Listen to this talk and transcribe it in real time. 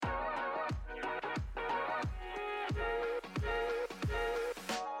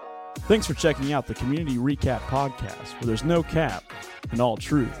Thanks for checking out the Community Recap Podcast, where there's no cap and all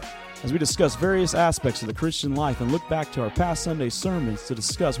truth, as we discuss various aspects of the Christian life and look back to our past Sunday sermons to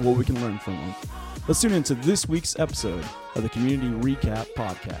discuss what we can learn from them. Let's tune into this week's episode of the Community Recap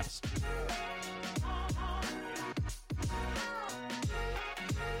Podcast.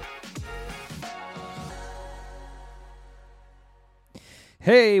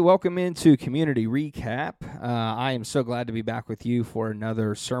 Hey, welcome into Community Recap. I am so glad to be back with you for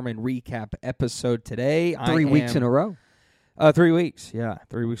another sermon recap episode today. 3 weeks in a row. 3 weeks, yeah.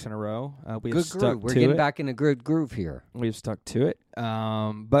 3 weeks in a row. We've Good stuck groove. We're to getting it. back in a good groove here. We've stuck to it.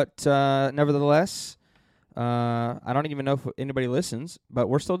 But nevertheless, I don't even know if anybody listens, but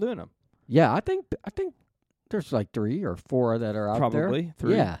we're still doing them. Yeah, I think there's like 3 or 4 that are out there. Probably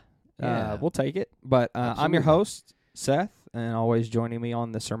 3. Yeah. We'll take it. But I'm your Absolutely. host, Seth, and always joining me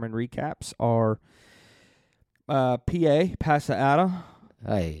on the sermon recaps are PA, Pastor Ada.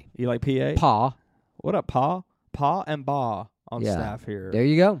 Hey, You like PA? Pa. What up, Pa? Pa and Ba on Yeah. staff here. There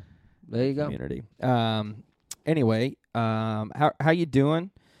you go. There you go. Community. Anyway, how you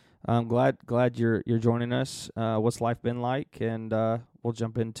doing? I'm glad you're joining us. What's life been like? And we'll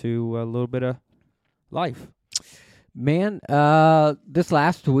jump into a little bit of life. Man, this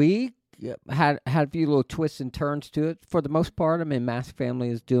last week had a few little twists and turns to it. For the most part, I mean, Mass family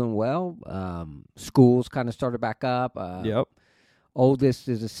is doing well. School's kind of started back up. Yep. Oldest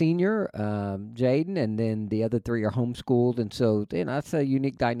is a senior, Jaden, and then the other 3 are homeschooled, and so that's a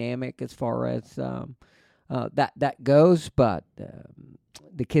unique dynamic as far as that goes. But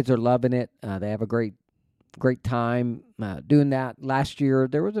the kids are loving it. They have a great time doing that. Last year,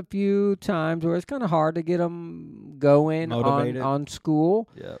 there was a few times where it's kind of hard to get them going Motivated. on school.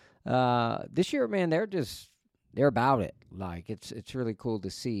 Yep. This year, man, they're about it. Like it's really cool to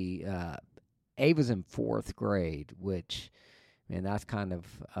see. Ava's in 4th grade, which, man, that's kind of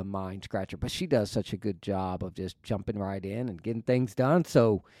a mind scratcher. But she does such a good job of just jumping right in and getting things done.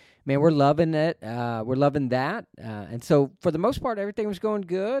 So, man, we're loving it. We're loving that. And so, for the most part, everything was going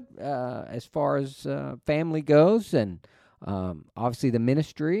good as far as family goes. And obviously, the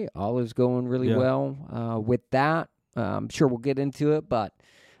ministry, all is going really well with that. I'm sure we'll get into it, but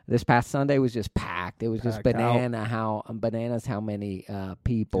this past Sunday was just packed. It was just bananas how many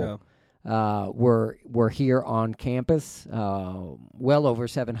people were here on campus. Well over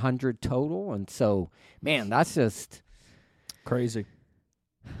 700 total, and so, man, that's just Crazy.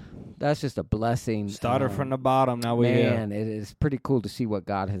 That's just a blessing. Started from the bottom. Now we're here. Man, it is pretty cool to see what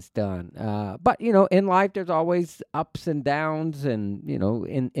God has done. But, in life, there's always ups and downs. And,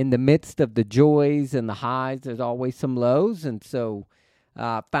 in the midst of the joys and the highs, there's always some lows. And so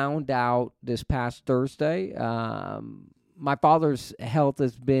found out this past Thursday, my father's health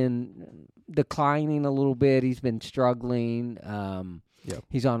has been declining a little bit. He's been struggling.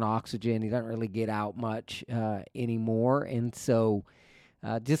 He's on oxygen. He doesn't really get out much anymore. And so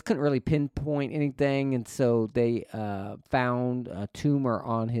just couldn't really pinpoint anything, and so they found a tumor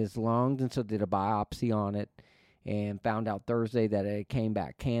on his lungs, and so did a biopsy on it, and found out Thursday that it came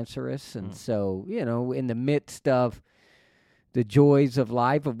back cancerous. And so, in the midst of the joys of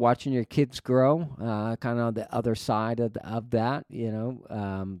life, of watching your kids grow, kind of on the other side of that,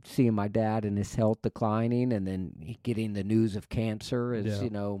 seeing my dad and his health declining, and then getting the news of cancer is,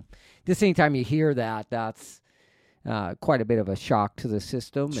 just anytime you hear that, that's quite a bit of a shock to the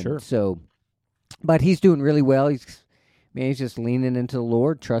system. Sure. And so, but he's doing really well. He's just leaning into the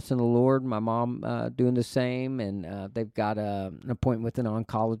Lord, trusting the Lord. My mom doing the same, and they've got an appointment with an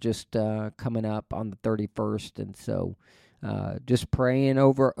oncologist coming up on the 31st, and so just praying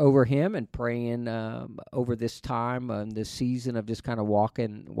over him and praying over this time and this season of just kind of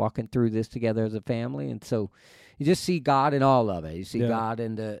walking through this together as a family. And so you just see God in all of it. You see God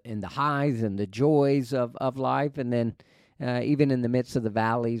in the highs and the joys of life, and then even in the midst of the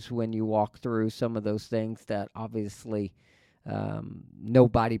valleys when you walk through some of those things that obviously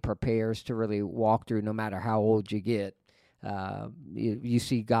nobody prepares to really walk through, no matter how old you get. You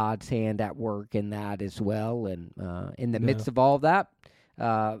see God's hand at work in that as well, and in the midst of all of that,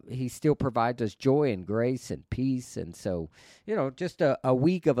 He still provides us joy and grace and peace. And so, just a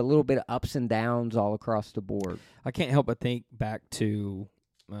week of a little bit of ups and downs all across the board. I can't help but think back to,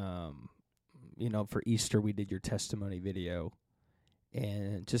 for Easter we did your testimony video,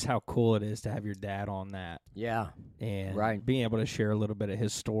 and just how cool it is to have your dad on that. Yeah, and being able to share a little bit of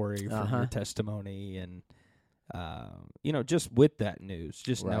his story from your testimony, and just with that news,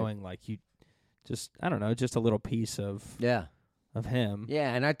 just knowing like you, I don't know, just a little piece of him.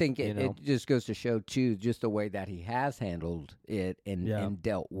 Yeah, and I think it just goes to show too, just the way that he has handled it and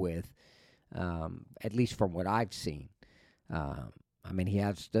dealt with, at least from what I've seen. I mean, he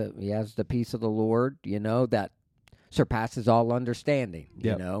has the peace of the Lord, that surpasses all understanding.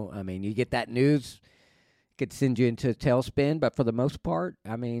 Yep. I mean, you get that news, it could send you into a tailspin, but for the most part,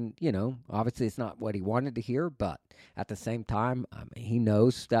 I mean, obviously it's not what he wanted to hear, but at the same time, I mean, he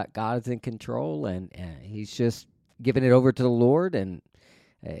knows that God is in control, and he's just giving it over to the Lord, and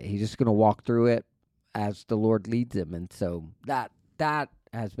he's just going to walk through it as the Lord leads him. And so that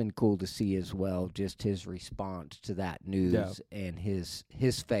has been cool to see as well, just his response to that news and his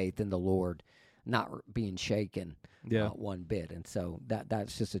faith in the Lord not being shaken one bit. And so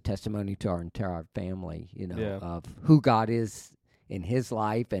that's just a testimony to our entire family, of who God is in his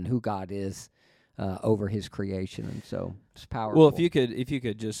life and who God is over his creation. And so it's powerful. Well, if you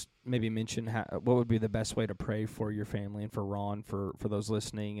could just maybe mention what would be the best way to pray for your family and for Ron, for those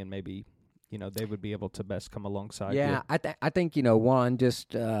listening, and maybe they would be able to best come alongside. Yeah, you. I think one,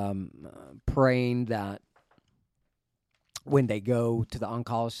 just praying that when they go to the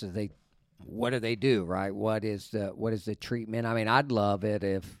oncologist, what do they do, right? What is the treatment? I mean, I'd love it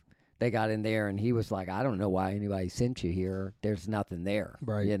if they got in there and he was like, I don't know why anybody sent you here. There's nothing there,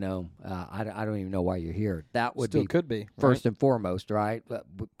 right? I don't even know why you're here. That would could be first and foremost, right? But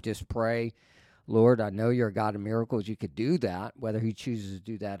just pray. Lord, I know you're a God of miracles. You could do that. Whether he chooses to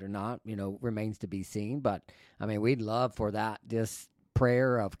do that or not, remains to be seen. But, I mean, we'd love for that, this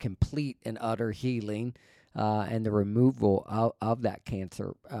prayer of complete and utter healing and the removal of that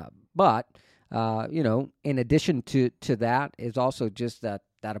cancer. But, in addition to that is also just that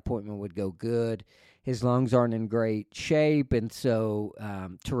appointment would go good. His lungs aren't in great shape, and so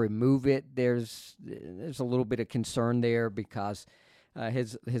to remove it, there's a little bit of concern there because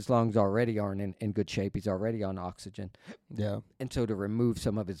his lungs already aren't in good shape. He's already on oxygen. Yeah. And so to remove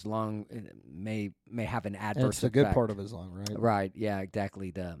some of his lung may have an adverse effect. It's a good part of his lung, right? Right. Yeah,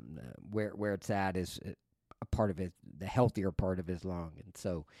 exactly. The where it's at is a part of it, the healthier part of his lung. And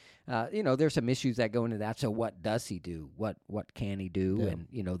so, there's some issues that go into that. So what does he do? What can he do?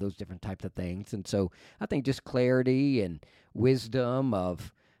 Yeah. And, those different types of things. And so I think just clarity and wisdom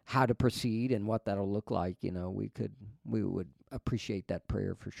of how to proceed and what that'll look like, we would appreciate that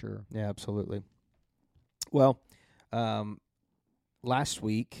prayer for sure. Yeah, absolutely. Well, last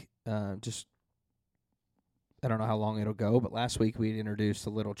week, I don't know how long it'll go, but last week we introduced a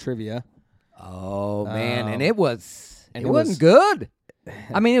little trivia. Oh man, and it wasn't good.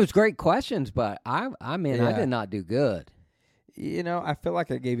 I mean, it was great questions, but I did not do good. I feel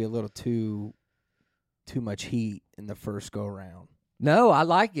like I gave you a little too much heat in the first go round. No, I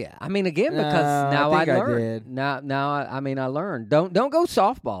like it. I mean, again, because now I learned. I learned. Don't go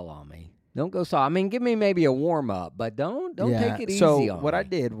softball on me. Don't go soft. I mean, give me maybe a warm up, but don't take it easy on me. So what I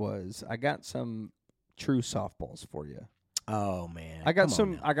did was I got some true softballs for you. Oh man, I got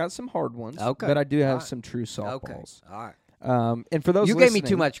some hard ones. Okay, but I do have some true softballs. Okay. All right. And for those you gave me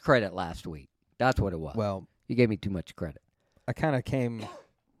too much credit last week. That's what it was. Well, you gave me too much credit. I kind of came.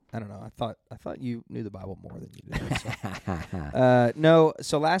 I don't know. I thought you knew the Bible more than you did. So. No.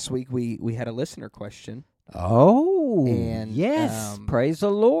 So last week we had a listener question. Oh, and yes, praise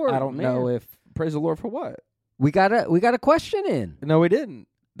the Lord. I don't know if praise the Lord for what. We got a question in. No, we didn't.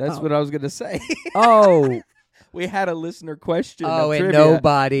 That's what I was going to say. Oh. We had a listener question. Oh, and trivia.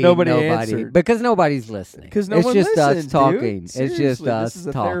 nobody answered. Because nobody's listening. Because no one listens, us talking. Dude. It's just us this is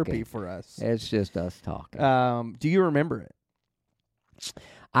a talking. therapy for us. It's just us talking. Do you remember it?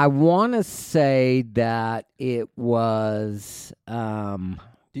 I want to say that it was. Do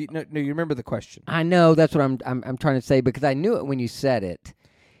you remember the question? I know that's what I'm trying to say because I knew it when you said it.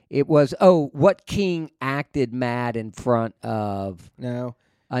 It was what king acted mad in front of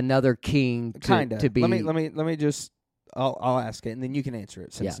another king to be. Let me just. I'll ask it and then you can answer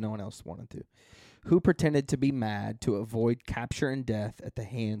it since no one else wanted to. Who pretended to be mad to avoid capture and death at the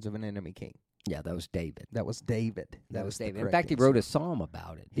hands of an enemy king? Yeah, that was David. That was David. In fact, he wrote a psalm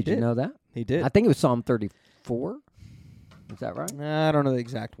about it. Did you know that? He did. I think it was Psalm 34. Is that right? I don't know the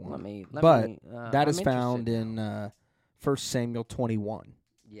exact one. That is found in 1 Samuel 21.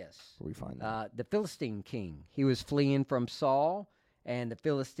 Yes. Where we find that. The Philistine king. He was fleeing from Saul, and the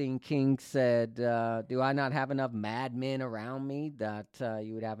Philistine king said, do I not have enough madmen around me that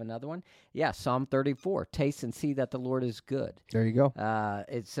you would have another one? Yeah, Psalm 34. Taste and see that the Lord is good. There you go.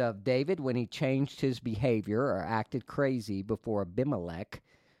 It's of David when he changed his behavior or acted crazy before Abimelech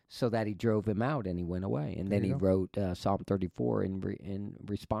so that he drove him out and he went away. And then he wrote Psalm 34 in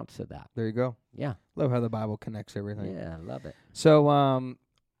response to that. There you go. Yeah. Love how the Bible connects everything. Yeah, I love it. So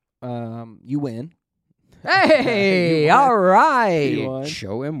you win. Hey, all right.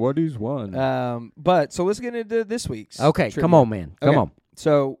 Show him what he's won. But so let's get into this week's. Okay, trivia. come on, man. Come on.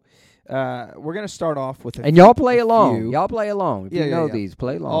 So We're going to start off with y'all play along. Y'all play along. If you know these,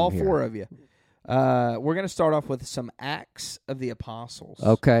 play along. All here. 4 of you. We're going to start off with some Acts of the Apostles.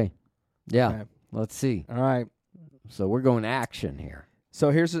 Okay. Yeah. Okay. Let's see. All right. So we're going action here. So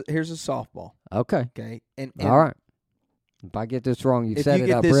here's a softball. Okay. Okay. And all right. If I get this wrong, you set it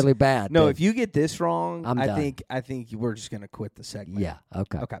up really bad. No, if you get this wrong, I'm done. I think we're just going to quit the segment. Yeah.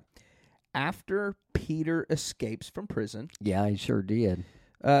 Okay. Okay. After Peter escapes from prison. Yeah, he sure did.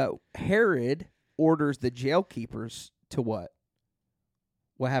 Herod orders the jail keepers to what?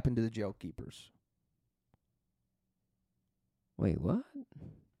 What happened to the jail keepers? Wait, what?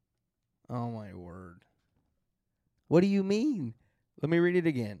 Oh, my word. What do you mean? Let me read it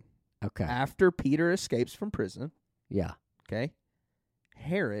again. Okay. After Peter escapes from prison. Yeah. Okay.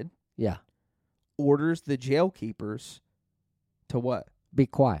 Herod. Yeah. Orders the jail keepers to what? Be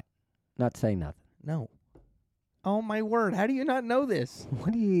quiet. Not say nothing. No. Oh, my word. How do you not know this?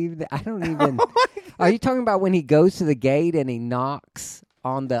 What do you even... I don't even... Are you talking about when he goes to the gate and he knocks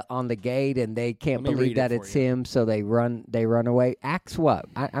on the gate and they can't believe that it's him, so they run away? Acts what?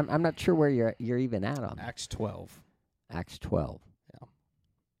 I'm not sure where you're even at on that. Acts 12. Acts 12. Yeah.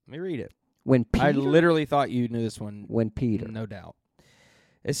 Let me read it. When Peter... I literally thought you knew this one. When Peter. No doubt.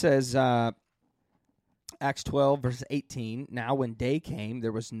 It says... Acts 12, verse 18, now when day came,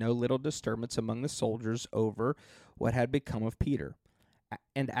 there was no little disturbance among the soldiers over what had become of Peter.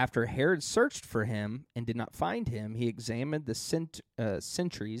 And after Herod searched for him and did not find him, he examined the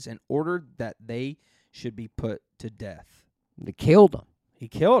sentries and ordered that they should be put to death. They killed him. He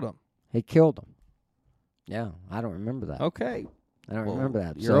killed him. He killed him. Yeah, I don't remember that. Okay. I don't remember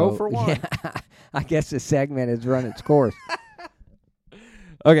that. You're 0 for 1. Yeah, I guess this segment has run its course.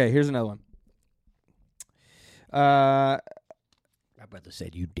 Okay, here's another one. My brother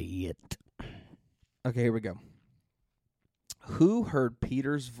said you did. Okay, here we go. Who heard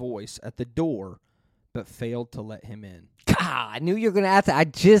Peter's voice at the door but failed to let him in? God, I knew you were going to ask that. I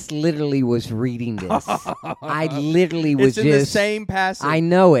just literally was reading this. I literally was in the same passage. I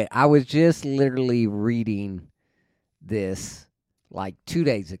know it. I was just literally reading this like 2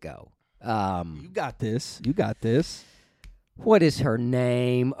 days ago. You got this. You got this. What is her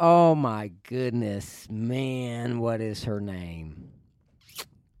name? Oh, my goodness. Man, what is her name?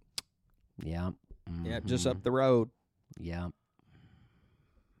 Yeah. Mm-hmm. Yeah, just up the road. Yeah.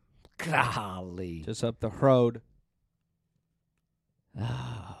 Golly. Just up the road. Oh,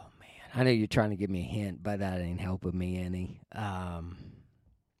 man. I know you're trying to give me a hint, but that ain't helping me any.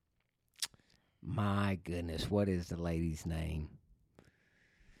 My goodness. What is the lady's name?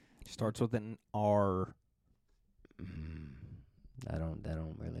 Starts with an R. That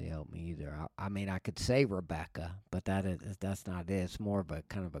don't really help me either. I mean, I could say Rebecca, but that's not it. It's more of a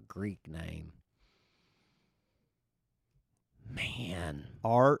kind of a Greek name. Man.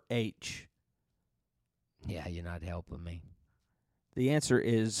 R-H. Yeah, you're not helping me. The answer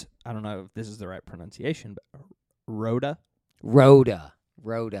is, I don't know if this is the right pronunciation, but Rhoda. Rhoda.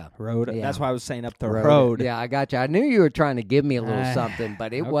 Yeah. That's why I was saying up the Rhoda. road. Yeah, I got you. I knew you were trying to give me a little something,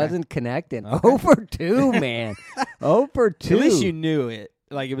 but it wasn't connecting. Okay. 0 for 2, man. 0 for 2. At least you knew it.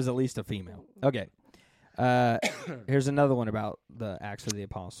 Like it was at least a female. Okay. Here's another one about the Acts of the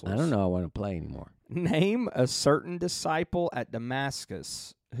Apostles. I don't know I want to play anymore. Name a certain disciple at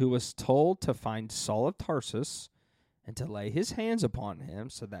Damascus who was told to find Saul of Tarsus and to lay his hands upon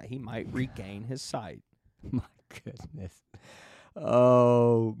him so that he might regain his sight. My goodness.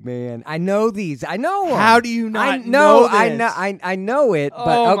 Oh man, I know these. I know them. How do you not know this? I know it.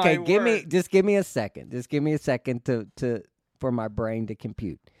 But okay, give me a second. Just give me a second to for my brain to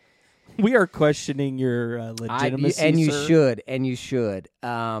compute. We are questioning your legitimacy, and you sir. should.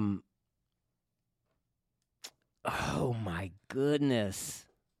 Oh my goodness!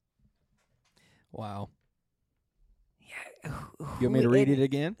 Wow. Yeah. You want me to read it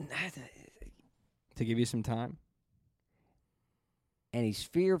again to give you some time? And he's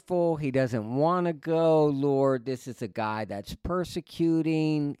fearful. He doesn't want to go. Lord, this is a guy that's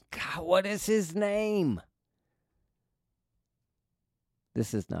persecuting. God, what is his name?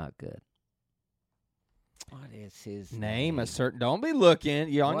 This is not good. What is his name? A certain. Don't be looking.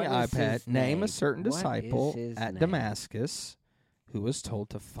 You're on What your is iPad. his Name name? a certain What disciple is his at name? Damascus who was told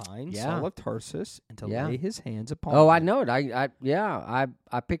to find Yeah. Saul of Tarsus and to Yeah. lay his hands upon Oh, him. I know it.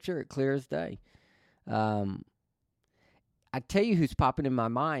 I picture it clear as day. I tell you who's popping in my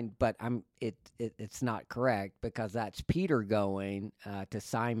mind, but it's not correct because that's Peter going to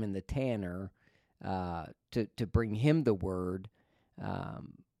Simon the tanner to bring him the word.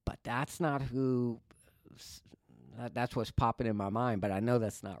 But that's not who. That's what's popping in my mind, but I know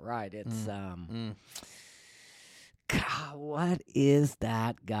that's not right. It's God, what is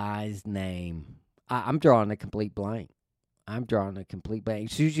that guy's name? I'm drawing a complete blank. As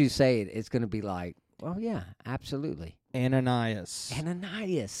soon as you say it, it's going to be like, oh, yeah, absolutely. Ananias.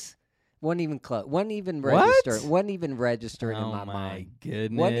 Wasn't even close. Wasn't even What? registering in my mind. Oh, my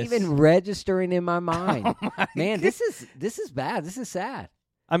goodness. Wasn't even registering in my mind. Oh, my Man, goodness. this is bad. This is sad.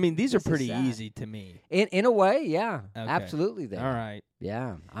 I mean, these are This is pretty sad. easy to me. In a way, yeah. Okay. Absolutely there. All right.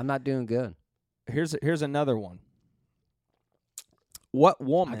 Yeah, I'm not doing good. Here's another one. What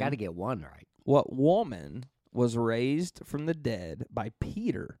woman? I got to get one right. What woman was raised from the dead by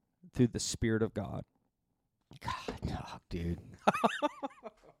Peter through the Spirit of God? God, no, dude.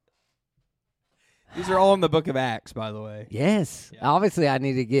 These are all in the book of Acts, by the way. Yes. Yeah. Obviously, I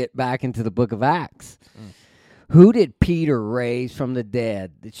need to get back into the book of Acts. Mm. Who did Peter raise from the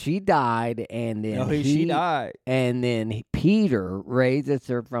dead? She died, and then she died. And then Peter raises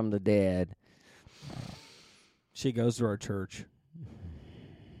her from the dead. She goes to our church.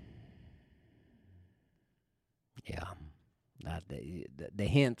 Yeah. The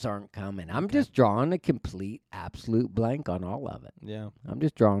hints aren't coming. I'm just drawing a complete, absolute blank on all of it. Yeah. I'm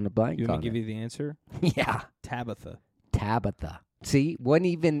just drawing a blank You on want me to it. give you the answer? Yeah. Tabitha. See, wasn't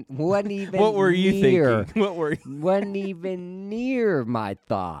even What were you near, thinking? What were you? wasn't even near my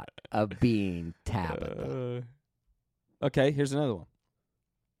thought of being Tabitha. Okay, here's another one.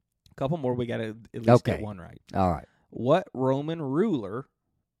 A couple more. We got to at least get one right. All right. What Roman ruler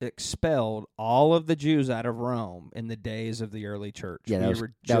expelled all of the Jews out of Rome in the days of the early church? Yeah,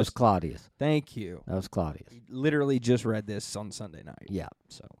 that was Claudius. Thank you. That was Claudius. Literally just read this on Sunday night. Yeah.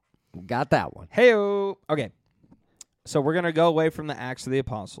 So Got that one. Hey-o. Okay. So we're gonna go away from the Acts of the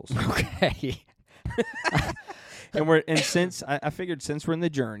Apostles. Okay. And since I figured since we're in the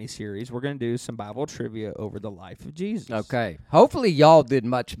Journey series, we're gonna do some Bible trivia over the life of Jesus. Okay. Hopefully y'all did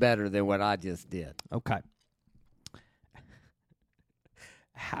much better than what I just did. Okay.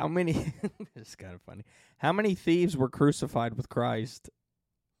 How many? It's kind of funny. How many thieves were crucified with Christ?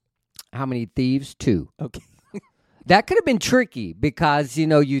 How many thieves? 2. Okay. That could have been tricky because,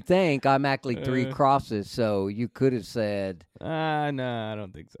 you think I'm actually 3 crosses, so you could have said No, I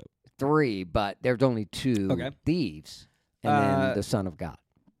don't think so. 3, but there's only 2 thieves and then the Son of God.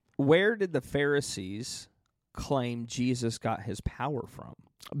 Where did the Pharisees claim Jesus got his power from?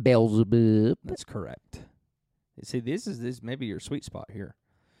 Beelzebub. That's correct. See, this is maybe your sweet spot here.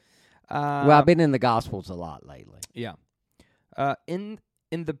 Well, I've been in the Gospels a lot lately. Yeah. In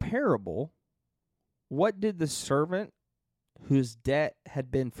the parable, what did the servant whose debt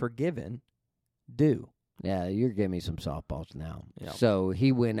had been forgiven do? Yeah, you're giving me some softballs now. Yeah. So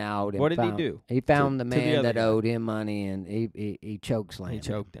he went out and what did he do? He found the man other that guy. owed him money, and he chokeslammed He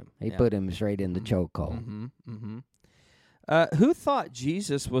choked him. He put him straight in the chokehold. Mm-hmm. Mm-hmm. Who thought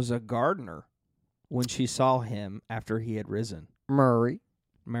Jesus was a gardener when she saw him after he had risen? Mary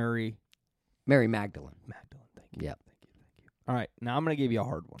Magdalene. Magdalene. Thank you. Yep. Thank you. All right. Now I'm going to give you a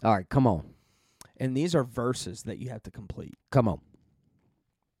hard one. All right, come on. And these are verses that you have to complete. Come on.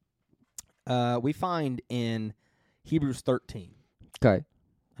 We find in Hebrews 13. Okay.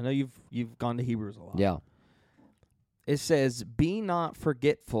 I know you've gone to Hebrews a lot. Yeah. It says, "Be not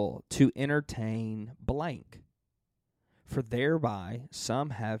forgetful to entertain blank, for thereby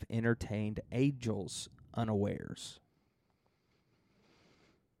some have entertained angels unawares."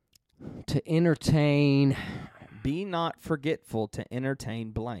 To entertain Be not forgetful to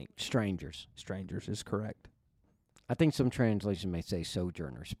entertain blank. strangers. Strangers is correct. I think some translations may say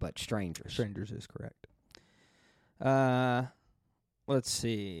sojourners, but strangers. Strangers is correct. Let's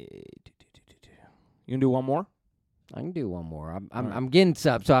see. You can do one more? I can do one more. I'm right. I'm getting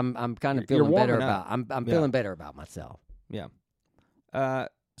sub, so I'm kind of You're feeling better warming about. up. I'm feeling better about myself. Yeah.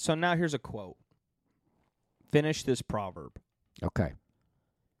 So now here's a quote. Finish this proverb. Okay.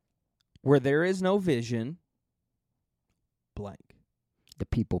 Where there is no vision, blank. The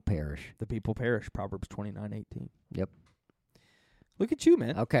people perish. The people perish. Proverbs 29:18. Yep. Look at you,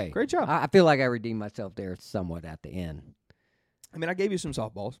 man. Okay. Great job. I feel like I redeemed myself there somewhat at the end. I mean, I gave you some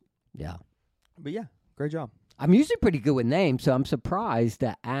softballs. Yeah. But yeah, great job. I'm usually pretty good with names, so I'm surprised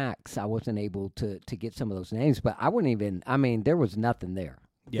that Acts I wasn't able to get some of those names. But I wouldn't even. I mean, there was nothing there.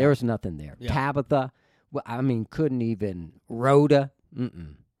 Yeah. There was nothing there. Yeah. Tabitha. Well, I mean, couldn't even. Rhoda.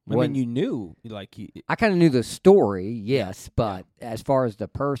 Mm-mm. I mean, you knew, like you. I kind of knew the story, yes, but as far as the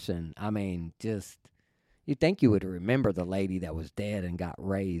person, I mean, just you'd think you would remember the lady that was dead and got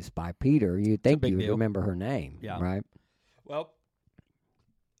raised by Peter. You'd think you would remember her name, right? Well,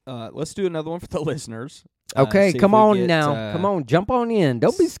 let's do another one for the listeners. Okay, come on now. Come on, jump on in.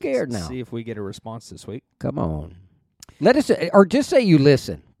 Don't be scared now. See if we get a response this week. Come on. Let us, or just say you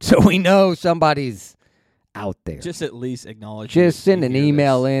listen, so we know somebody's out there. Just at least acknowledge. Just send an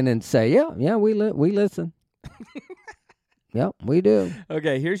email in and say, yeah, we listen. Yep, we do.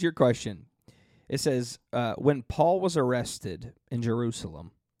 Okay, here's your question. It says, when Paul was arrested in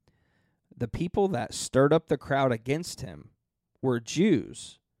Jerusalem, the people that stirred up the crowd against him were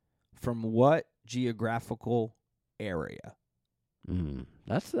Jews from what geographical area?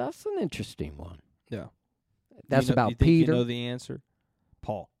 That's an interesting one. Yeah. That's about you think Peter. You know the answer?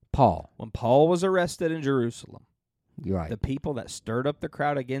 Paul. When Paul was arrested in Jerusalem, you're right. The people that stirred up the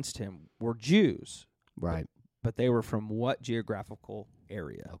crowd against him were Jews. Right. But they were from what geographical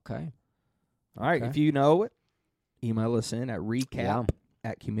area? Okay. All right. If you know it, email us in at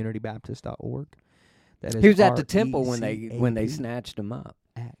recap@communitybaptist.org. That is he was at the temple when they snatched him up.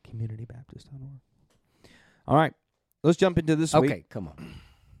 At communitybaptist.org. All right. Let's jump into this week. Okay, come on.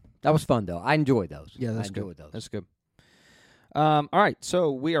 That was fun, though. I enjoyed those. Yeah, I enjoyed those. That's good. All right.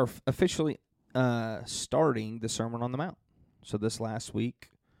 So we are officially starting the Sermon on the Mount. So this last week,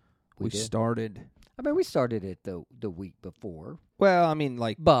 we started... we started it the week before. Well,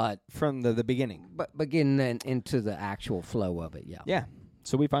 but from the beginning. But getting into the actual flow of it, yeah. Yeah.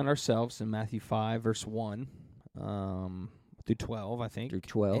 So we find ourselves in Matthew 5, verse 1 through 12, I think. Through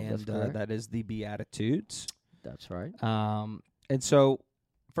 12, and that's correct. that is the Beatitudes. That's right. And so,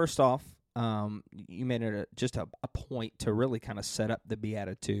 first off, you made it just a point to really kind of set up the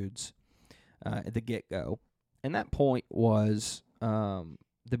Beatitudes at the get-go. And that point was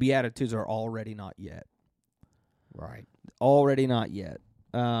the Beatitudes are already not yet. Right. Already not yet.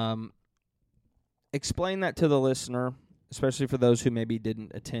 Explain that to the listener, especially for those who maybe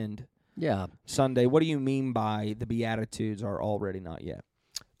didn't attend Sunday. What do you mean by the Beatitudes are already not yet?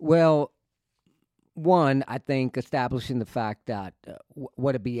 Well, one, I think establishing the fact that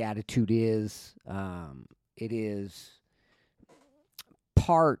what a beatitude is, it is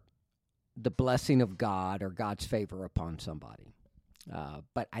part the blessing of God or God's favor upon somebody.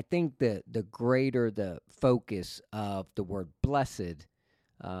 But I think the greater the focus of the word blessed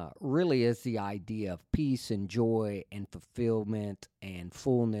really is the idea of peace and joy and fulfillment and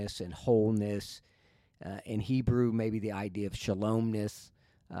fullness and wholeness. In Hebrew, maybe the idea of shalomness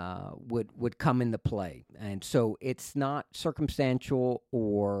would come into play. And so it's not circumstantial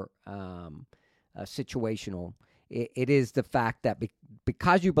or situational. It is the fact that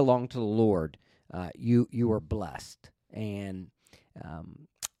because you belong to the Lord, you are blessed. And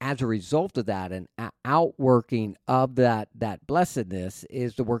as a result of that, an outworking of that blessedness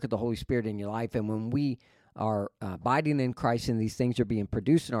is the work of the Holy Spirit in your life. And when we are abiding in Christ and these things are being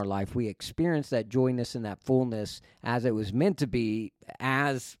produced in our life, we experience that joyness and that fullness as it was meant to be,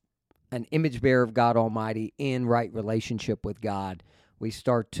 as an image bearer of God Almighty in right relationship with God. We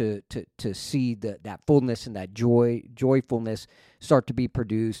start to see that fullness and that joyfulness start to be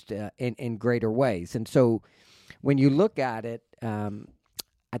produced in greater ways. And so when you look at it,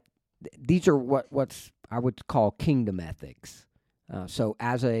 these are what's I would call kingdom ethics. So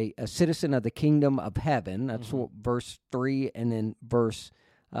as a citizen of the kingdom of heaven, that's what verse 3 and then verse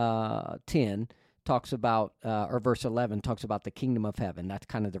 10 talks about, or verse 11 talks about the kingdom of heaven. That's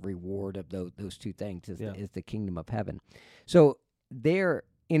kind of the reward of those two things is the kingdom of heaven. So there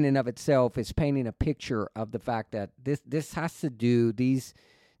in and of itself is painting a picture of the fact that this has to do, these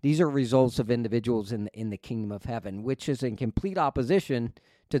are results of individuals in the kingdom of heaven, which is in complete opposition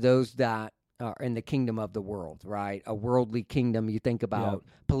to those that are in the kingdom of the world, right? A worldly kingdom, you think about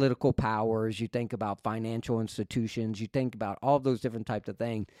political powers, you think about financial institutions, you think about all those different types of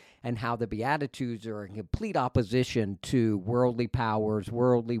things, and how the Beatitudes are in complete opposition to worldly powers,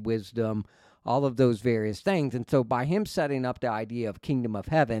 worldly wisdom, all of those various things. And so by him setting up the idea of kingdom of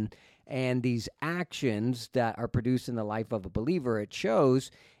heaven and these actions that are produced in the life of a believer, it shows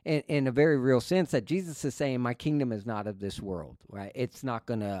in a very real sense that Jesus is saying, my kingdom is not of this world, right? It's not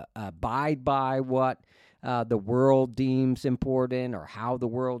going to abide by what the world deems important or how the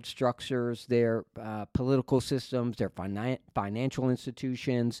world structures their political systems, their financial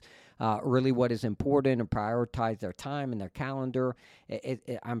institutions, really what is important, and prioritize their time and their calendar.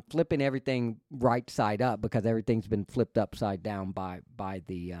 I'm flipping everything right side up because everything's been flipped upside down by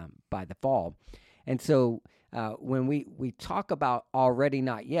the fall. And so when we talk about already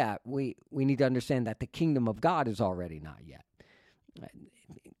not yet, we need to understand that the kingdom of God is already not yet.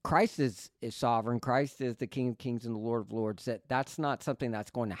 Christ is sovereign. Christ is the King of Kings and the Lord of Lords. That's not something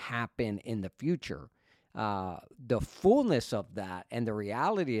that's going to happen in the future. The fullness of that and the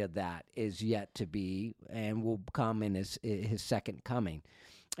reality of that is yet to be and will come in his second coming.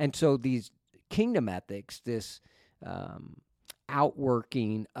 And so these kingdom ethics, this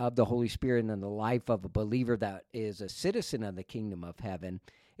outworking of the Holy Spirit in the life of a believer that is a citizen of the kingdom of heaven,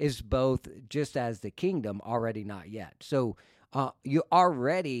 is both just as the kingdom, already not yet. So you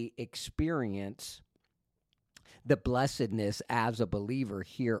already experience the blessedness as a believer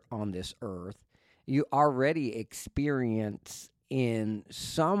here on this earth. You already experience in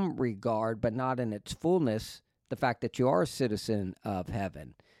some regard, but not in its fullness, the fact that you are a citizen of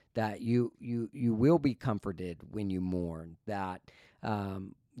heaven, that you will be comforted when you mourn, that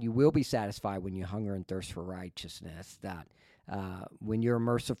you will be satisfied when you hunger and thirst for righteousness, that when you're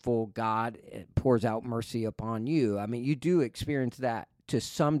merciful, God pours out mercy upon you. I mean, you do experience that to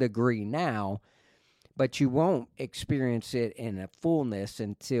some degree now, but you won't experience it in a fullness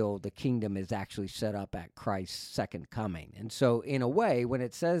until the kingdom is actually set up at Christ's second coming. And so, in a way, when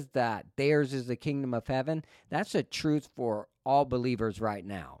it says that theirs is the kingdom of heaven, that's a truth for all believers right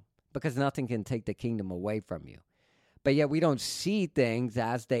now, because nothing can take the kingdom away from you. But yet we don't see things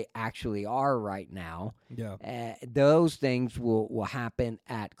as they actually are right now. Yeah. Those things will happen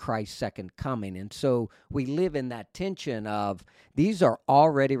at Christ's second coming. And so we live in that tension of these are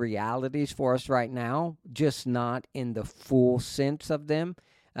already realities for us right now, just not in the full sense of them.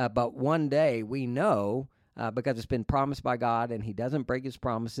 But one day we know, because it's been promised by God and he doesn't break his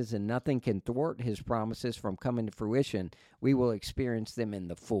promises and nothing can thwart his promises from coming to fruition, we will experience them in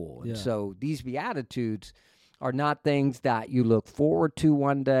the full. Yeah. And so these Beatitudes are not things that you look forward to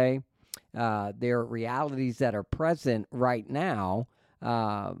one day. They're realities that are present right now.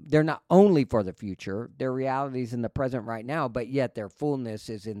 They're not only for the future. They're realities in the present right now, but yet their fullness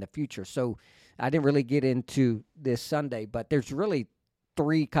is in the future. So I didn't really get into this Sunday, but there's really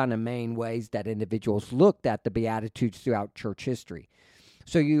three kind of main ways that individuals looked at the Beatitudes throughout church history.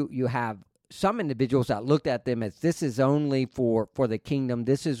 So you have some individuals that looked at them as this is only for the kingdom.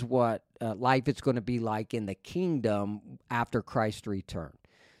 This is what life is going to be like in the kingdom after Christ's return.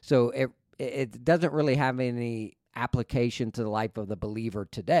 So it doesn't really have any application to the life of the believer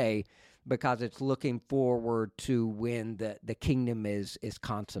today, because it's looking forward to when the kingdom is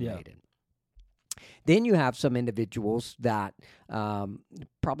consummated. Yeah. Then you have some individuals that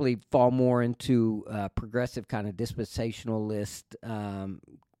probably fall more into progressive kind of dispensationalist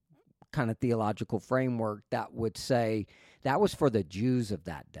kind of theological framework that would say that was for the Jews of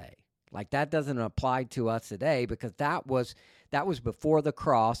that day. Like that doesn't apply to us today, because that was before the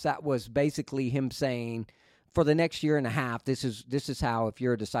cross. That was basically him saying, for the next year and a half, this is how, if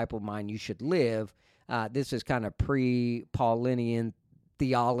you're a disciple of mine, you should live. This is kind of pre-Paulinian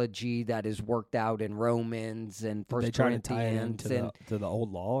theology that is worked out in Romans and First Corinthians. To the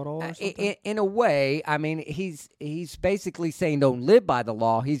old law at all? Or something? In a way, I mean, he's basically saying don't live by the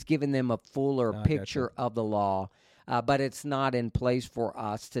law. He's giving them a fuller picture of the law, but it's not in place for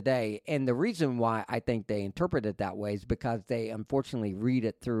us today. And the reason why I think they interpret it that way is because they unfortunately read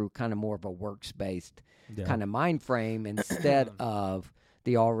it through kind of more of a works-based kind of mind frame instead of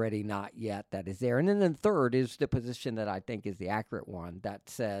the already not yet that is there. And then the third is the position that I think is the accurate one, that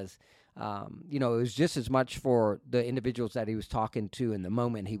says, it was just as much for the individuals that he was talking to in the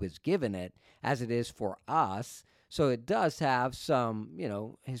moment he was given it as it is for us. So it does have some,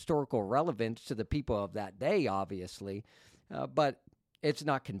 historical relevance to the people of that day, obviously, but it's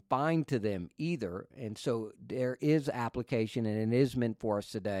not confined to them either. And so there is application, and it is meant for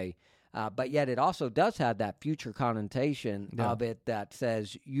us today. But yet it also does have that future connotation of it that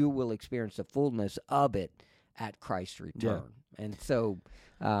says you will experience the fullness of it at Christ's return. Yeah. And so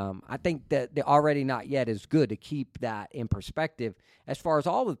I think that the already not yet is good to keep that in perspective as far as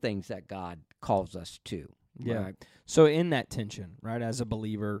all the things that God calls us to. Yeah. Right? So in that tension, right, as a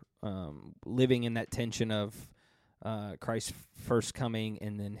believer, living in that tension of Christ's first coming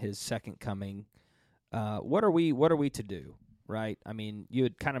and then his second coming, what are we to do? Right? I mean, you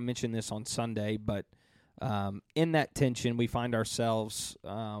had kind of mentioned this on Sunday, but in that tension, we find ourselves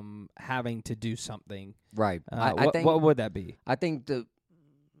having to do something. Right. I think, what would that be? I think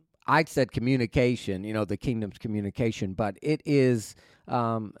I said communication, the kingdom's communication, but it is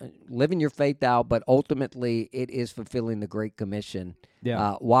living your faith out, but ultimately it is fulfilling the Great Commission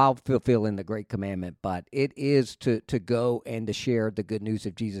while fulfilling the Great Commandment. But it is to go and to share the good news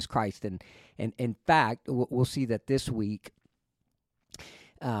of Jesus Christ. And in fact, we'll see that this week,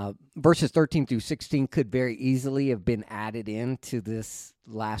 verses 13 through 16 could very easily have been added into this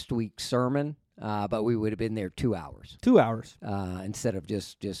last week's sermon, but we would have been there 2 hours. 2 hours. Instead of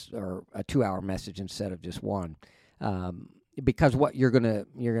just or a 2 hour message instead of just one. Because what you're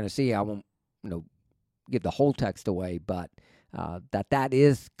gonna see, I won't give the whole text away, but that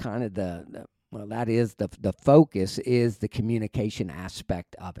is kind of the focus is the communication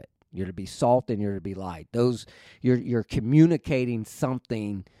aspect of it. You're to be salt and you're to be light. You're communicating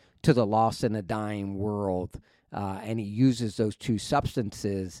something to the lost and the dying world and he uses those two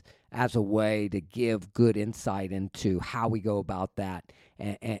substances as a way to give good insight into how we go about that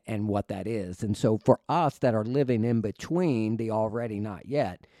and what that is. And so for us that are living in between the already not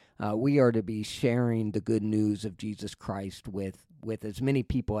yet, we are to be sharing the good news of Jesus Christ with as many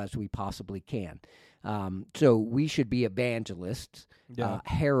people as we possibly can. So we should be evangelists,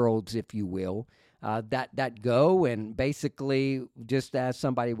 heralds, if you will, that go and basically, just as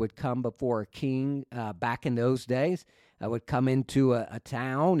somebody would come before a king back in those days, would come into a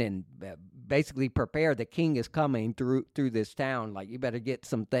town and basically prepare. The king is coming through this town. Like, you better get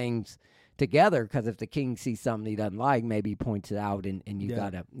some things together, because if the king sees something he doesn't like, maybe he points it out, and you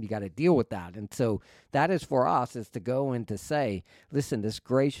gotta deal with that. And so that is for us, is to go and to say, listen, this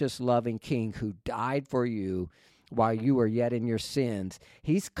gracious, loving king who died for you while you were yet in your sins,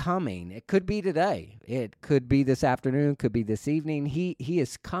 he's coming. It could be today. It could be this afternoon. Could be this evening. He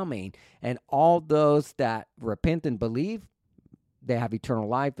is coming. And all those that repent and believe, they have eternal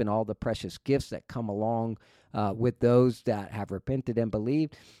life and all the precious gifts that come along with those that have repented and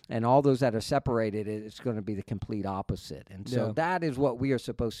believed. And all those that are separated, it's going to be the complete opposite. And so that is what we are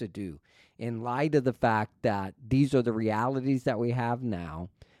supposed to do. In light of the fact that these are the realities that we have now,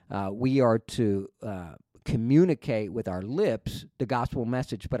 we are to communicate with our lips the gospel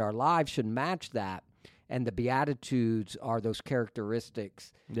message, but our lives should match that. And the Beatitudes are those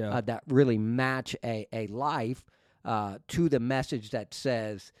characteristics that really match a life to the message that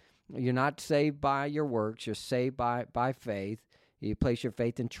says, you're not saved by your works, you're saved by faith. You place your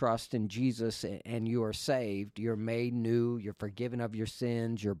faith and trust in Jesus, and you are saved. You're made new. You're forgiven of your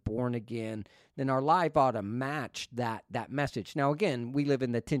sins. You're born again. Then our life ought to match that message. Now, again, we live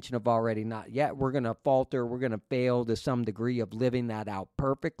in the tension of already not yet. We're going to falter. We're going to fail to some degree of living that out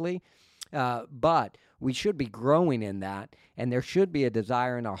perfectly. But we should be growing in that, and there should be a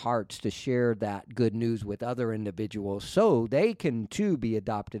desire in our hearts to share that good news with other individuals so they can, too, be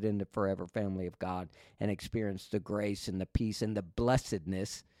adopted in the forever family of God and experience the grace and the peace and the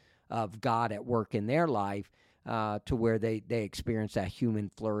blessedness of God at work in their life to where they experience that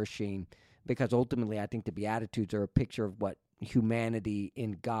human flourishing. Because ultimately, I think the Beatitudes are a picture of what humanity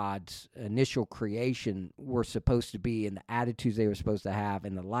in God's initial creation were supposed to be, and the attitudes they were supposed to have,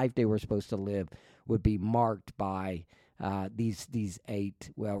 and the life they were supposed to live would be marked by these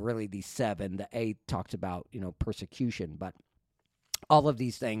eight, well, really these seven. The eighth talks about, persecution, but all of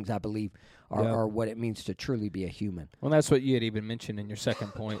these things, I believe, are what it means to truly be a human. Well, that's what you had even mentioned in your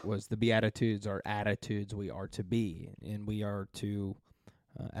second point, was the Beatitudes are attitudes we are to be, and we are to,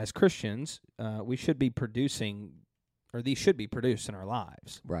 as Christians, we should be producing, or these should be produced in our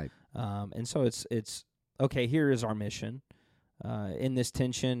lives. Right. And so it's okay, here is our mission. In this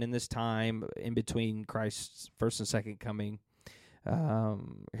tension, in this time, in between Christ's first and second coming,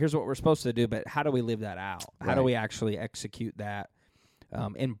 here's what we're supposed to do, but how do we live that out? How do we actually execute that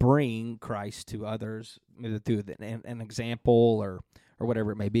and bring Christ to others through an example or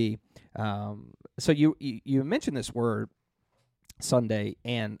whatever it may be? So you mentioned this word Sunday,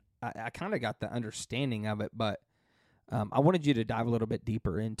 and I kind of got the understanding of it, but I wanted you to dive a little bit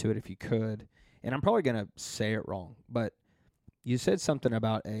deeper into it if you could. And I'm probably going to say it wrong, but you said something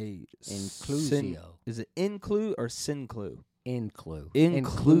about a inclusio. Is it include or sinclu?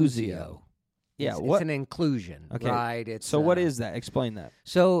 Inclusio. Yeah, it's an inclusion, right? So what is that? Explain that.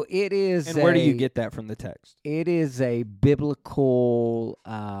 So it is. And where do you get that from the text? It is a biblical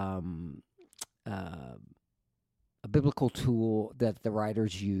tool that the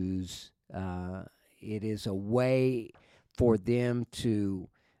writers use. It is a way for them to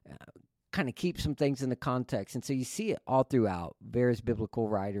kind of keep some things in the context. And so you see it all throughout. Various biblical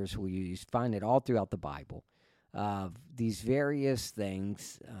writers will use, find it all throughout the Bible, these various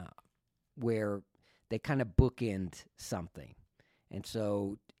things where they kind of bookend something. And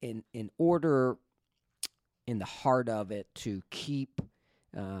so in order, in the heart of it, to keep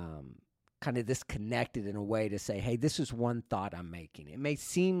kind of this connected in a way to say, hey, this is one thought I'm making. It may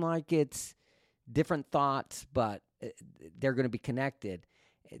seem like it's different thoughts, but they're going to be connected.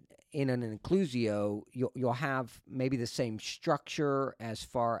 In an inclusio, you'll have maybe the same structure as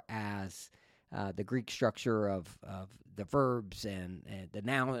far as the Greek structure of the verbs and the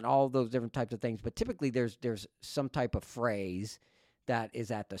noun and all those different types of things. But typically there's some type of phrase that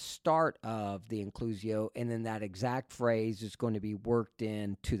is at the start of the inclusio, and then that exact phrase is going to be worked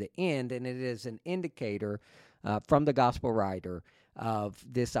in to the end, and it is an indicator from the gospel writer of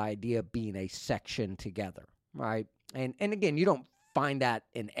this idea of being a section together, right? And again, you don't find that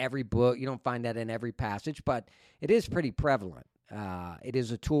in every book. You don't find that in every passage, but it is pretty prevalent. It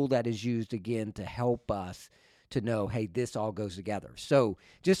is a tool that is used, again, to help us to know, hey, this all goes together. So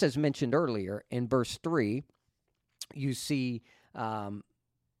just as mentioned earlier, in verse 3, you see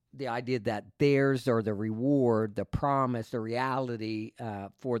the idea that theirs or the reward, the promise, the reality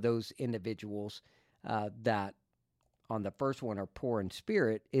for those individuals that on the first one are poor in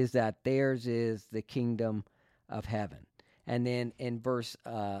spirit is that theirs is the kingdom of heaven. And then in verse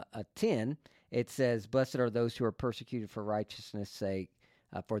 10, it says, blessed are those who are persecuted for righteousness' sake,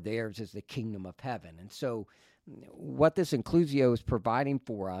 for theirs is the kingdom of heaven. And so what this inclusio is providing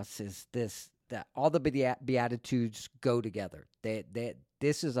for us is this, that all the Beatitudes go together.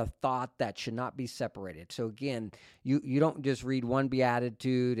 This is a thought that should not be separated. So again, you don't just read one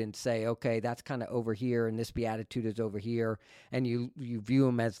Beatitude and say, okay, that's kind of over here, and this Beatitude is over here, and you view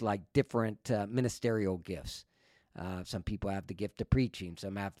them as like different ministerial gifts. Some people have the gift of preaching.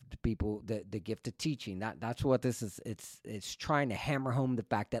 Some have the gift of teaching. That's what this is. It's trying to hammer home the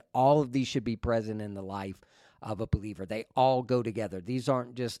fact that all of these should be present in the life of a believer. They all go together. These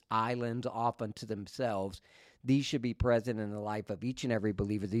aren't just islands off unto themselves. These should be present in the life of each and every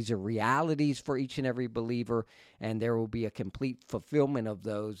believer. These are realities for each and every believer, and there will be a complete fulfillment of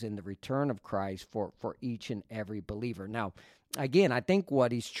those in the return of Christ for each and every believer. Now, again, I think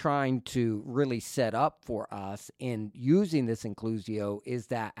what he's trying to really set up for us in using this inclusio is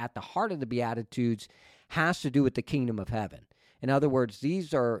that at the heart of the Beatitudes has to do with the kingdom of heaven. In other words,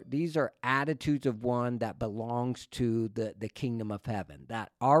 these are attitudes of one that belongs to the kingdom of heaven.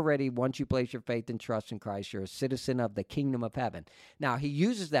 That already, once you place your faith and trust in Christ, you're a citizen of the kingdom of heaven. Now, he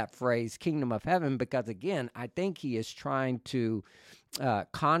uses that phrase, kingdom of heaven, because, again, I think he is trying to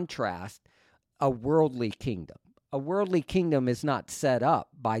contrast a worldly kingdom. A worldly kingdom is not set up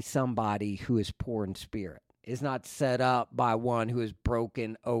by somebody who is poor in spirit. It's not set up by one who is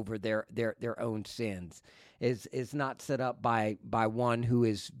broken over their own sins. Is not set up by one who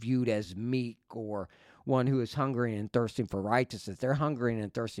is viewed as meek or one who is hungering and thirsting for righteousness. They're hungering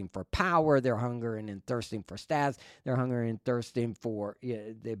and thirsting for power. They're hungering and thirsting for status. They're hungering and thirsting for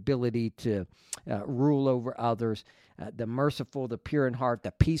the ability to rule over others. The merciful, the pure in heart,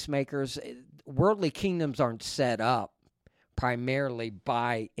 the peacemakers. Worldly kingdoms aren't set up primarily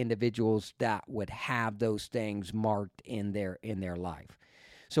by individuals that would have those things marked in their life.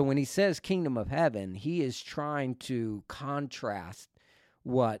 So when he says kingdom of heaven, he is trying to contrast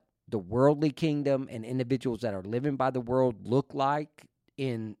what the worldly kingdom and individuals that are living by the world look like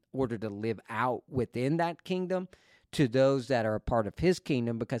in order to live out within that kingdom to those that are a part of his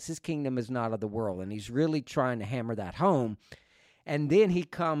kingdom, because his kingdom is not of the world. And he's really trying to hammer that home. And then he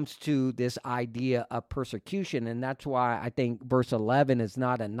comes to this idea of persecution, and that's why I think verse 11 is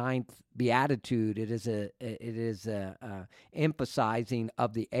not a ninth beatitude. It is a emphasizing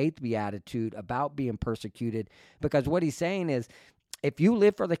of the eighth beatitude about being persecuted, because what he's saying is, if you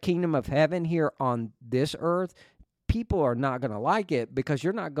live for the kingdom of heaven here on this earth, people are not going to like it because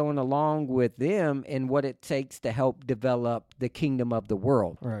you're not going along with them in what it takes to help develop the kingdom of the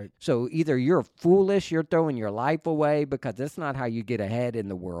world. Right. So either you're foolish, you're throwing your life away because that's not how you get ahead in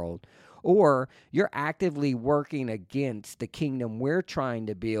the world, or you're actively working against the kingdom we're trying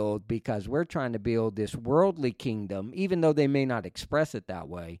to build because we're trying to build this worldly kingdom, even though they may not express it that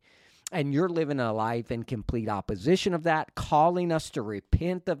way. And you're living a life in complete opposition of that, calling us to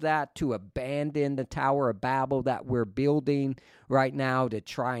repent of that, to abandon the Tower of Babel that we're building right now to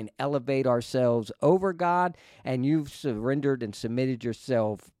try and elevate ourselves over God. And you've surrendered and submitted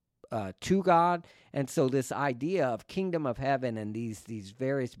yourself to God. And so this idea of kingdom of heaven and these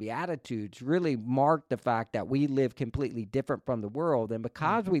various beatitudes really mark the fact that we live completely different from the world. And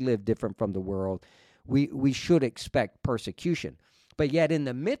because we live different from the world, we should expect persecution. But yet in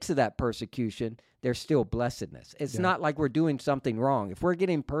the midst of that persecution, there's still blessedness. It's not like we're doing something wrong. If we're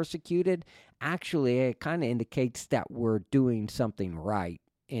getting persecuted, actually it kind of indicates that we're doing something right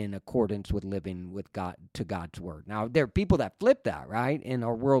in accordance with living with God, to God's word. Now, there are people that flip that, right, in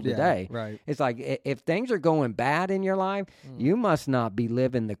our world today. Right. It's like if things are going bad in your life, you must not be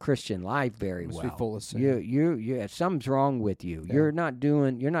living the Christian life very well. Be full of sin. You something's wrong with you. Yeah. You're not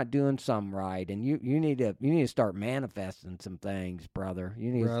doing something right, and you need to start manifesting some things, brother.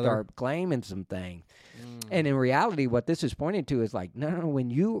 You need to start claiming some things. And in reality, what this is pointing to is like, no, when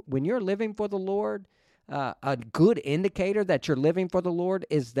you're living for the Lord, a good indicator that you're living for the Lord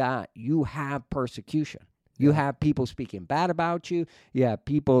is that you have persecution. You have people speaking bad about you. You have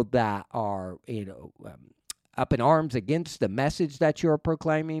people that are, up in arms against the message that you're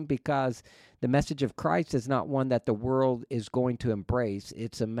proclaiming, because the message of Christ is not one that the world is going to embrace.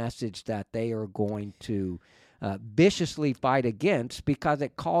 It's a message that they are going to viciously fight against because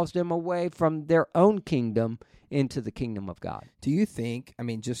it calls them away from their own kingdom into the kingdom of God. Do you think,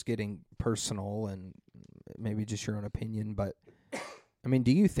 just getting personal and maybe just your own opinion, but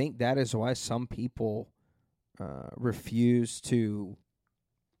do you think that is why some people refuse to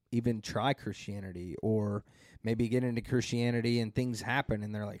even try Christianity, or maybe get into Christianity and things happen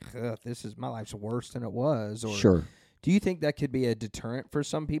and they're like, my life's worse than it was. Or Sure. Do you think that could be a deterrent for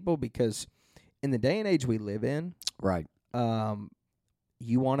some people? Because in the day and age we live in, right,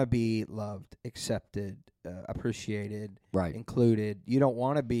 you want to be loved, accepted, appreciated, right, included. You don't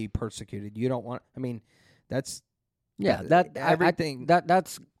want to be persecuted. You don't want. I mean, that's everything.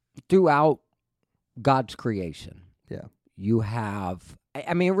 That's throughout God's creation. Yeah, you have.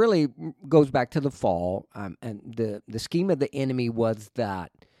 I mean, it really goes back to the fall, and the scheme of the enemy was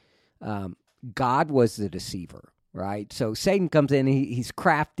that God was the deceiver, right? So Satan comes in, he's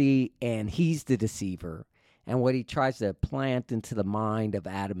crafty, and he's the deceiver. And what he tries to plant into the mind of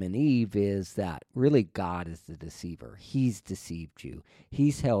Adam and Eve is that really God is the deceiver. He's deceived you.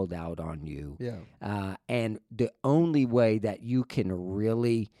 He's held out on you. Yeah. And the only way that you can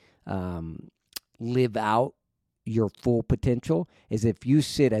really live out your full potential is if you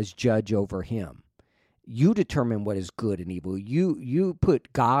sit as judge over him. You determine what is good and evil. You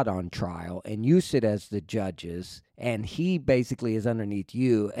put God on trial, and you sit as the judges, and he basically is underneath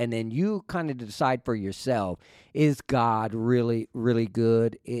you, and then you kind of decide for yourself, is God really, really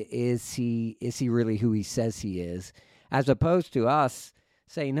good? Is he really who he says he is? As opposed to us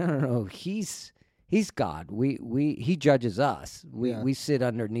saying, no, he's God. He judges us. We sit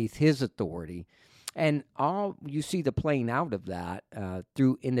underneath his authority. And all you see the playing out of that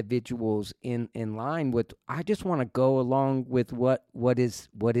through individuals in line with, I just want to go along with what is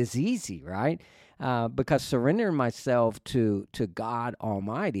easy, right? Because surrendering myself to God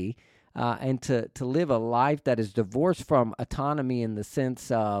Almighty and to live a life that is divorced from autonomy in the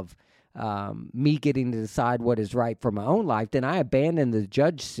sense of me getting to decide what is right for my own life, then I abandon the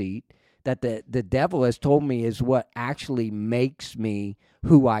judge seat that the devil has told me is what actually makes me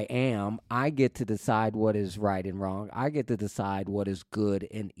who I am. I get to decide what is right and wrong. I get to decide what is good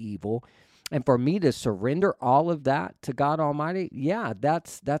and evil. And for me to surrender all of that to God Almighty,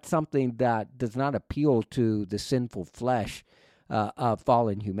 that's something that does not appeal to the sinful flesh of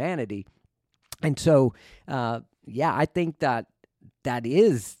fallen humanity. And so, I think that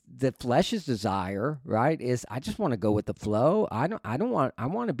is the flesh's desire, right? Is I just want to go with the flow. I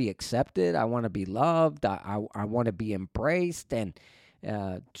want to be accepted. I want to be loved. I want to be embraced, and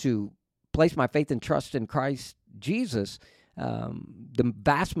to place my faith and trust in Christ Jesus. The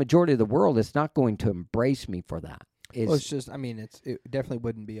vast majority of the world is not going to embrace me for that. It's just, I mean, it definitely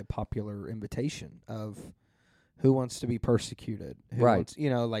wouldn't be a popular invitation of who wants to be persecuted, who right?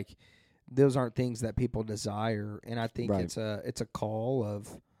 Wants, like. Those aren't things that people desire, and I think right. it's a call of,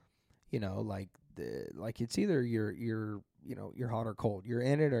 like it's either you're hot or cold, you're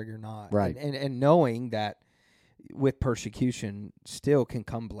in it or you're not, right? And knowing that with persecution still can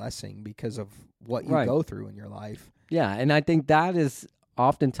come blessing because of what you go through in your life. Yeah, and I think that is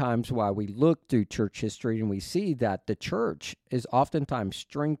oftentimes why we look through church history and we see that the church is oftentimes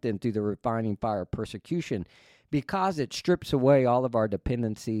strengthened through the refining fire of persecution, because it strips away all of our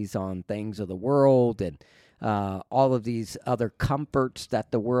dependencies on things of the world and all of these other comforts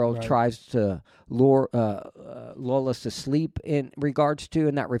that the world tries to lull us to sleep in regards to.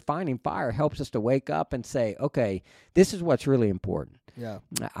 And that refining fire helps us to wake up and say, okay, this is what's really important. Yeah,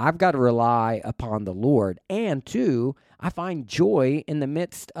 I've got to rely upon the Lord. And two, I find joy in the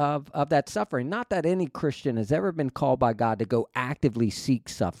midst of that suffering. Not that any Christian has ever been called by God to go actively seek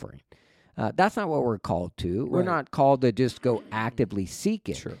suffering. That's not what we're called to. We're not called to just go actively seek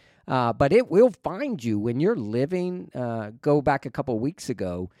it. Sure. But it will find you when you're living, go back a couple of weeks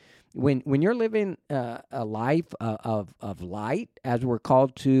ago, when you're living a life of light, as we're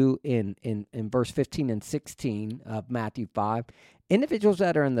called to in verse 15 and 16 of Matthew 5, individuals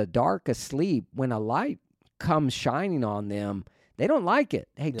that are in the dark asleep, when a light comes shining on them, they don't like it.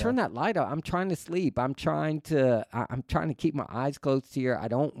 Hey, turn that light out. I'm trying to sleep. I'm trying to keep my eyes closed here. I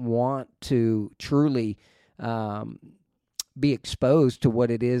don't want to truly be exposed to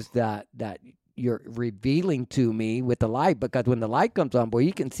what it is that you're revealing to me with the light. Because when the light comes on, boy,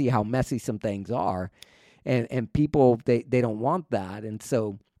 you can see how messy some things are, and people they don't want that. And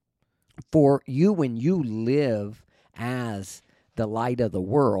so, for you, when you live as the light of the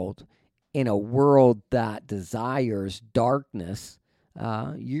world, in a world that desires darkness,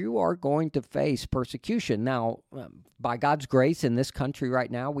 you are going to face persecution. Now, by God's grace in this country right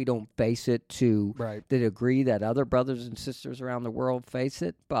now, we don't face it to the degree that other brothers and sisters around the world face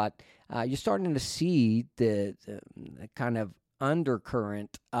it, but you're starting to see the kind of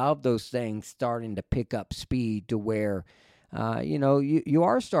undercurrent of those things starting to pick up speed to where you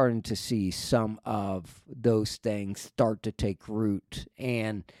are starting to see some of those things start to take root.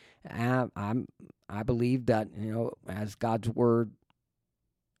 And I'm I believe that, as God's word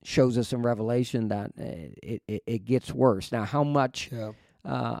shows us in Revelation, that it gets worse. Now, how much? Yeah.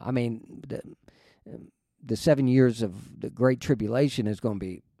 The 7 years of the Great Tribulation is going to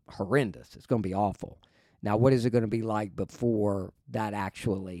be horrendous. It's going to be awful. Now, what is it going to be like before that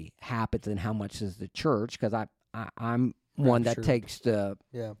actually happens, and how much is the church? Because I'm one that takes the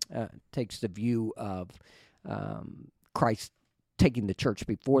view of Christ taking the church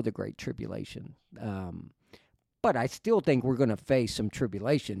before the Great Tribulation. But I still think we're going to face some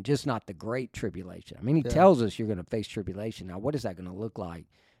tribulation, just not the Great Tribulation. I mean, he tells us you're going to face tribulation. Now, what is that going to look like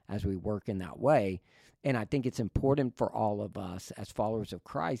as we work in that way? And I think it's important for all of us as followers of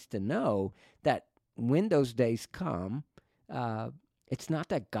Christ to know that when those days come, it's not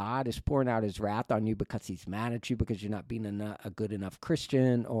that God is pouring out his wrath on you because he's mad at you because you're not being a good enough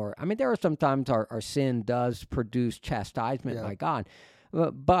Christian. There are sometimes our sin does produce chastisement by God.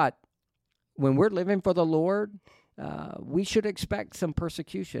 But when we're living for the Lord, we should expect some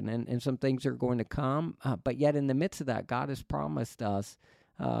persecution and some things are going to come. But yet in the midst of that, God has promised us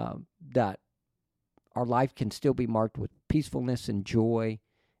that our life can still be marked with peacefulness and joy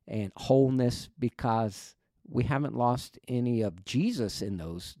and wholeness because we haven't lost any of Jesus in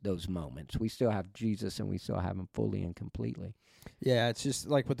those moments. We still have Jesus, and we still have him fully and completely. Yeah, it's just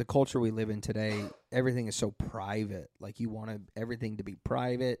like with the culture we live in today, everything is so private. Like you want everything to be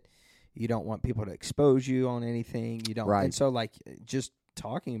private. You don't want people to expose you on anything. You don't. Right. And so, like, just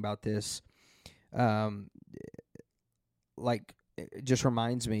talking about this, it just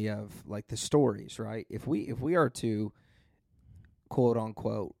reminds me of like the stories, right? If we are to quote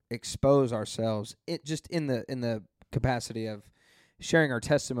unquote expose ourselves, it just in the capacity of sharing our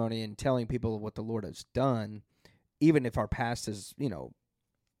testimony and telling people what the Lord has done, even if our past is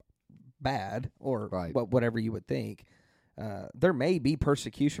bad or whatever you would think, there may be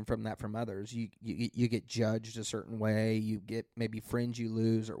persecution from others. You get judged a certain way. You get maybe friends you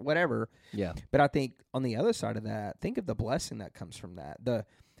lose or whatever. Yeah. But I think on the other side of that, think of the blessing that comes from that.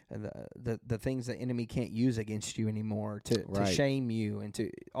 The things the enemy can't use against you anymore to shame you and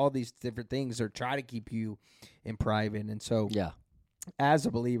to all these different things or try to keep you in private. And so, as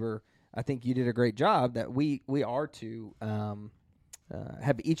a believer, I think you did a great job that we are to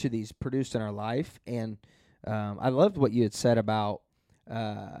have each of these produced in our life. And I loved what you had said about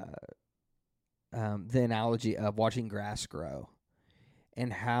the analogy of watching grass grow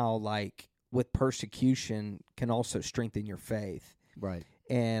and how, like, with persecution can also strengthen your faith. Right.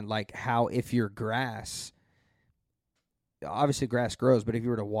 And, like, how if your grass, obviously grass grows, but if you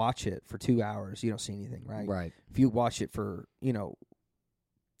were to watch it for 2 hours, you don't see anything, right? Right. If you watch it for,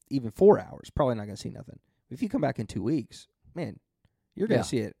 even 4 hours, probably not going to see nothing. If you come back in 2 weeks, man, you're going to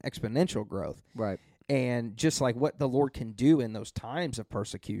see an exponential growth. Right. And just like what the Lord can do in those times of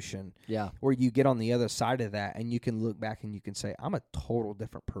persecution, where you get on the other side of that and you can look back and you can say, I'm a total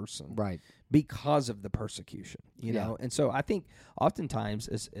different person. Right. Because of the persecution, you know? And so I think oftentimes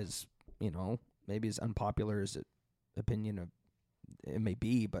as maybe as unpopular as opinion it may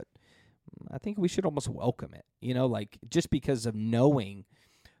be, but I think we should almost welcome it, like just because of knowing,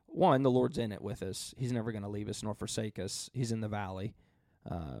 one, the Lord's in it with us. He's never going to leave us nor forsake us. He's in the valley.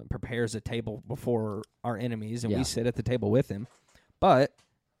 Prepares a table before our enemies, and we sit at the table with him. But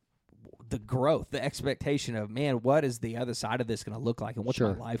the growth, the expectation of, man, what is the other side of this going to look like, and what's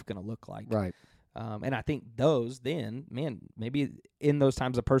my life going to look like? Right. And I think those then, man, maybe in those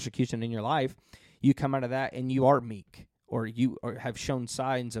times of persecution in your life, you come out of that and you are meek, or you have shown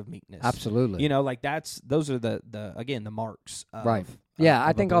signs of meekness. Absolutely. Like those are the marks of, right.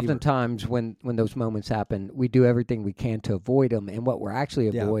 I think oftentimes when those moments happen, we do everything we can to avoid them, and what we're actually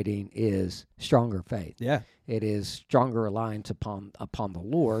avoiding is stronger faith. Yeah. It is stronger reliance upon the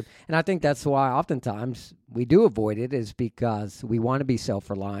Lord, and I think that's why oftentimes we do avoid it, is because we want to be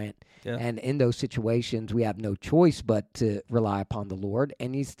self-reliant, and in those situations we have no choice but to rely upon the Lord,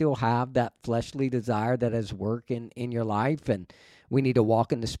 and you still have that fleshly desire that has work in your life, and we need to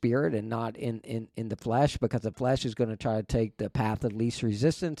walk in the Spirit and not in the flesh, because the flesh is going to try to take the path of least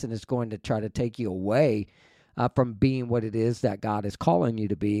resistance, and it's going to try to take you away from being what it is that God is calling you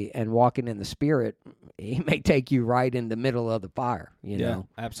to be. And walking in the Spirit, he may take you right in the middle of the fire, you know?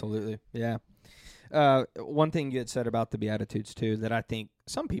 Absolutely. Yeah. One thing you had said about the Beatitudes, too, that I think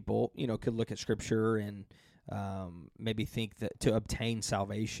some people, could look at Scripture and maybe think that to obtain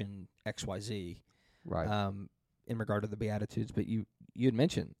salvation, XYZ. Right. In regard to the Beatitudes, but you had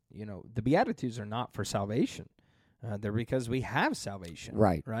mentioned, the Beatitudes are not for salvation. They're because we have salvation.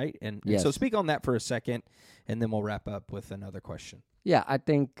 Right. Right? And so speak on that for a second, and then we'll wrap up with another question. Yeah, I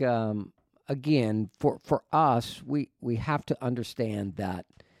think, again, for us, we have to understand that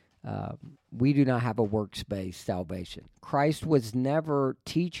we do not have a works-based salvation. Christ was never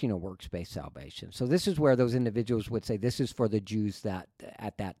teaching a works-based salvation. So this is where those individuals would say, this is for the Jews that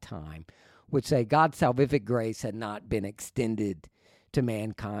at that time, would say God's salvific grace had not been extended to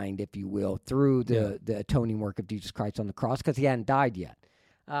mankind, if you will, through the atoning work of Jesus Christ on the cross, because he hadn't died yet.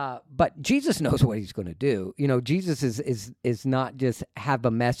 But Jesus knows what he's going to do. Jesus is not just have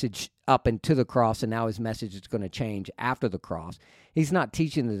a message up into the cross, and now his message is going to change after the cross. He's not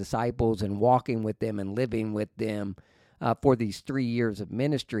teaching the disciples and walking with them and living with them for these 3 years of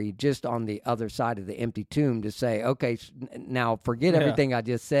ministry just on the other side of the empty tomb to say, okay, now forget everything I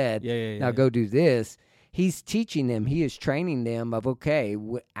just said. Now go do this. He's teaching them. He is training them of, okay,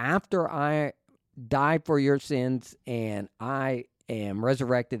 after I die for your sins and I am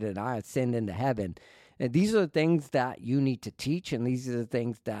resurrected and I ascend into heaven, and these are the things that you need to teach, and these are the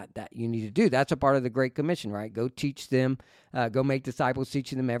things that you need to do. That's a part of the Great Commission, right? Go teach them, go make disciples,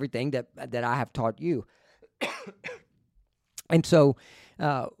 teaching them everything that I have taught you. And so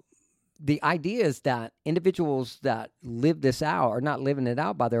the idea is that individuals that live this out are not living it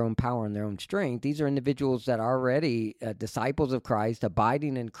out by their own power and their own strength. These are individuals that are already disciples of Christ,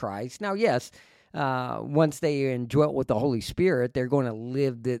 abiding in Christ. Now, yes, once they indwelt with the Holy Spirit, they're going to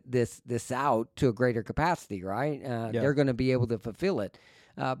live this out to a greater capacity, right? They're going to be able to fulfill it.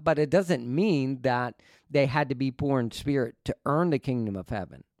 But it doesn't mean that they had to be poor in spirit to earn the kingdom of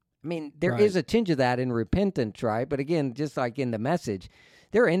heaven. I mean, there is a tinge of that in repentance, right? But again, just like in the message,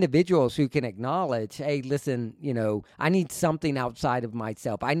 there are individuals who can acknowledge, hey, listen, I need something outside of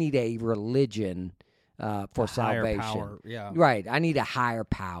myself. I need a religion for salvation. Power, Right. I need a higher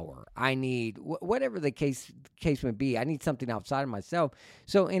power. I need whatever the case may be. I need something outside of myself.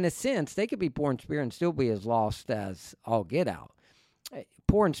 So in a sense, they could be poor in spirit and still be as lost as all get out.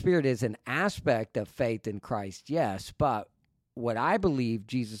 Poor in spirit is an aspect of faith in Christ, yes, but what I believe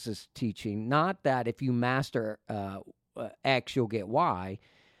Jesus is teaching, not that if you master X, you'll get Y.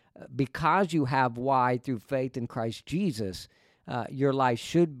 Because you have Y through faith in Christ Jesus, your life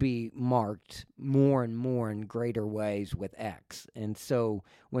should be marked more and more in greater ways with X. And so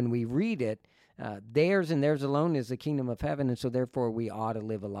when we read it, theirs and theirs alone is the kingdom of heaven, and so therefore we ought to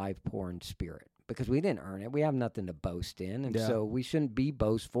live a life poor in spirit because we didn't earn it. We have nothing to boast in, and so we shouldn't be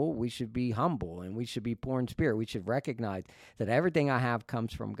boastful. We should be humble, and we should be poor in spirit. We should recognize that everything I have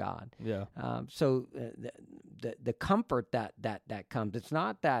comes from God. So the comfort that comes, it's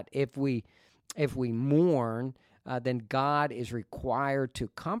not that if we mourn, then God is required to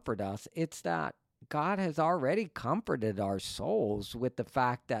comfort us. It's that God has already comforted our souls with the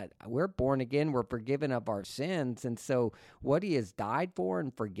fact that we're born again, we're forgiven of our sins, and so what he has died for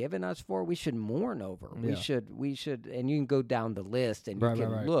and forgiven us for, we should mourn over. We should, and you can go down the list and you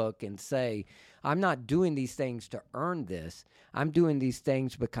can look and say, I'm not doing these things to earn this. I'm doing these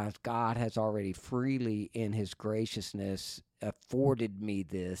things because God has already freely in his graciousness afforded me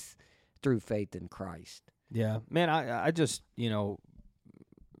this through faith in Christ. Yeah, man, I just,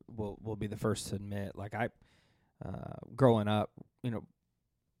 will be the first to admit, like growing up,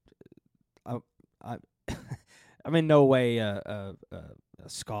 I'm in no way a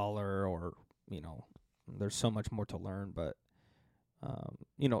scholar or, there's so much more to learn, but,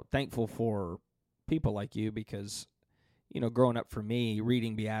 thankful for people like you because, growing up for me,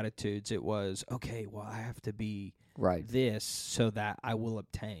 reading Beatitudes, it was, okay, well, I have to be this so that I will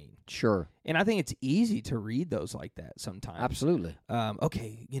obtain. Sure. And I think it's easy to read those like that sometimes. Absolutely.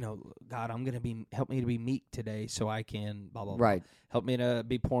 Okay, God, I'm going to help me to be meek today so I can blah, blah, blah. Help me to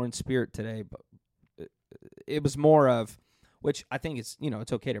be poor in spirit today. But it was more of, which I think it's,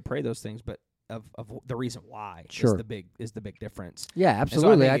 it's okay to pray those things, but of the reason why is the big difference. Yeah,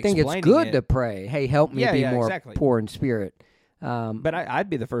 absolutely. So I think it's good to pray, hey, help me be more poor in spirit. But I'd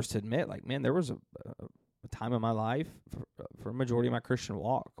be the first to admit, like, man, there was a time in my life for a majority of my Christian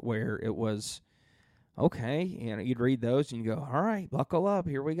walk where it was, okay, you'd read those and you go, all right, buckle up,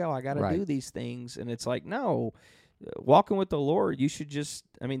 here we go, I got to do these things. And it's like, no, walking with the Lord, those should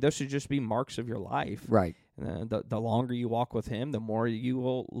just be marks of your life. Right. The longer you walk with him, the more you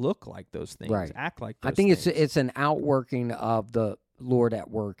will look like those things, act like those things. I think it's an outworking of the Lord at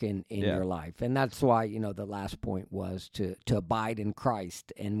work in your life. And that's why, the last point was to abide in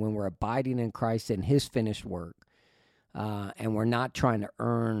Christ. And when we're abiding in Christ and his finished work, and we're not trying to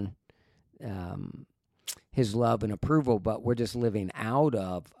earn his love and approval, but we're just living out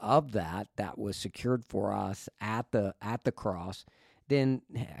of that was secured for us at the cross, then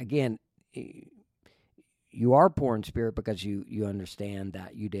again, you are poor in spirit because you understand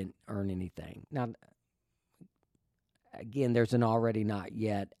that you didn't earn anything. Now, again, there's an already not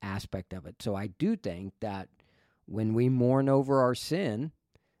yet aspect of it. So I do think that when we mourn over our sin,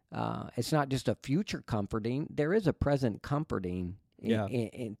 it's not just a future comforting. There is a present comforting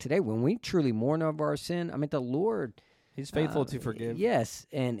in today. When we truly mourn over our sin, I mean, the Lord, He's faithful to forgive. Yes,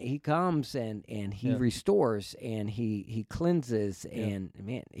 and He comes and He restores and He cleanses and,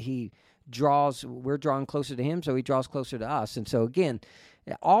 man, He draws. We're drawing closer to Him, so He draws closer to us. And so, again,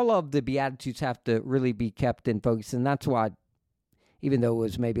 all of the Beatitudes have to really be kept in focus, and that's why, even though it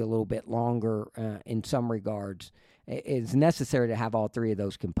was maybe a little bit longer in some regards, it's necessary to have all three of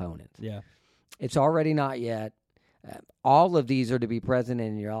those components. Yeah. It's already not yet. All of these are to be present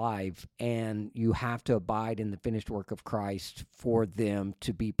in your life, and you have to abide in the finished work of Christ for them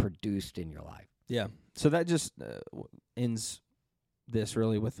to be produced in your life. Yeah. So that just ends this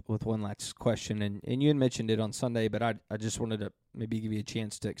really with one last question, and you had mentioned it on Sunday, but I just wanted to maybe give you a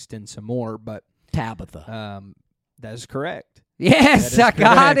chance to extend some more. But Tabitha. That is correct. Yes, I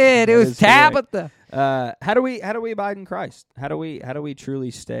got it. It was Tabitha. How do we abide in Christ? How do we truly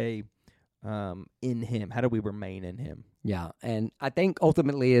stay in Him? How do we remain in Him? Yeah, and I think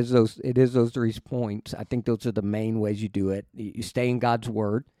ultimately it is those 3 points. I think those are the main ways you do it. You stay in God's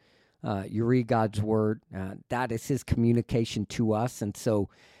Word. You read God's Word. That is His communication to us. And so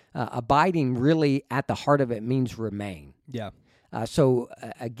abiding really at the heart of it means remain. Yeah. So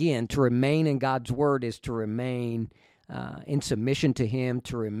again, to remain in God's Word is to remain in submission to Him,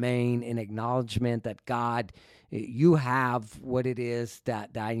 to remain in acknowledgement that God, you have what it is that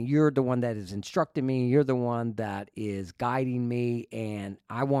you're the one that is instructing me, you're the one that is guiding me, and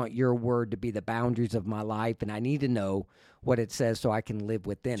I want your word to be the boundaries of my life, and I need to know what it says so I can live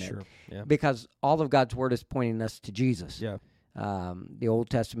within it. Yeah. Because all of God's word is pointing us to Jesus. Yeah. The Old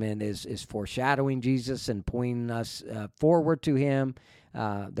Testament is foreshadowing Jesus and pointing us forward to Him.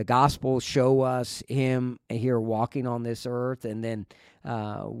 The Gospels show us Him here walking on this earth, and then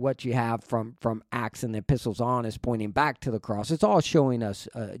what you have from Acts and the epistles on is pointing back to the cross. It's all showing us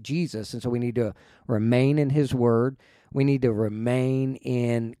Jesus, and so we need to remain in His Word. We need to remain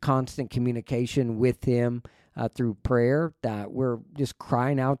in constant communication with Him through prayer, that we're just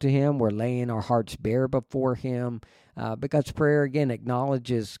crying out to Him. We're laying our hearts bare before Him, because prayer, again,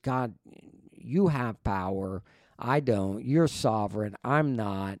 acknowledges, God, you have power. I don't. You're sovereign. I'm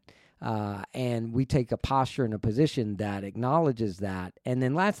not. And we take a posture and a position that acknowledges that. And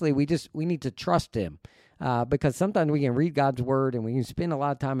then lastly, we need to trust Him, because sometimes we can read God's word and we can spend a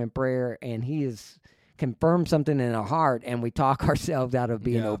lot of time in prayer, and He has confirmed something in our heart, and we talk ourselves out of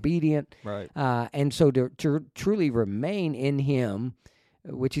being obedient. Right. And so to truly remain in Him,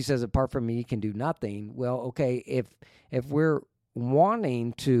 which He says, apart from me, you can do nothing. Well, okay, if we're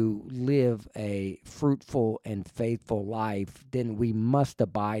wanting to live a fruitful and faithful life, then we must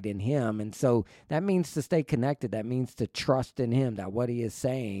abide in Him. And so that means to stay connected. That means to trust in Him, that what He is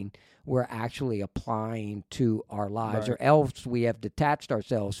saying, we're actually applying to our lives, right. Or else we have detached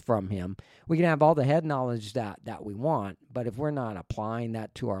ourselves from Him. We can have all the head knowledge that we want, but if we're not applying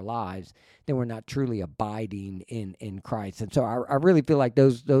that to our lives, then we're not truly abiding in Christ. And so I really feel like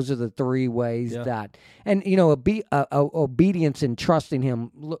those are the 3 ways that, and obedience and trusting Him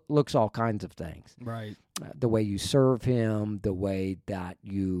looks all kinds of things. Right. The way you serve Him, the way that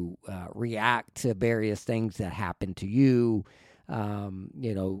you react to various things that happen to you.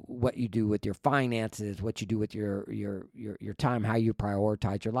 What you do with your finances, what you do with your time, how you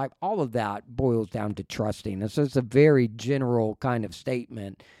prioritize your life, all of that boils down to trusting. And so it's a very general kind of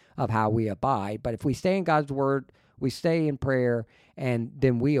statement of how we abide. But if we stay in God's word, we stay in prayer, and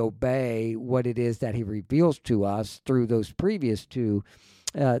then we obey what it is that He reveals to us through those previous 2,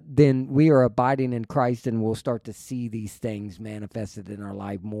 then we are abiding in Christ, and we'll start to see these things manifested in our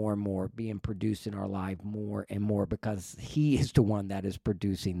life more and more, being produced in our life more and more, because He is the one that is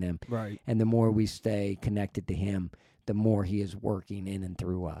producing them. Right. And the more we stay connected to Him, the more He is working in and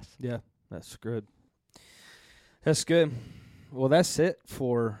through us. Yeah, that's good. That's good. Well, that's it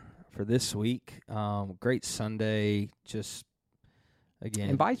for this week. Great Sunday. Just again,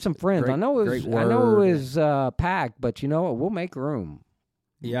 invite some friends. I know it was packed, but you know what? We'll make room.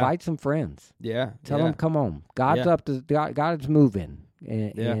 Yeah. Invite some friends. Yeah. Tell them, come on. God's up to God is moving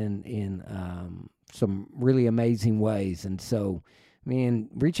in some really amazing ways. And so,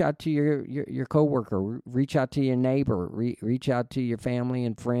 reach out to your coworker, reach out to your neighbor, reach out to your family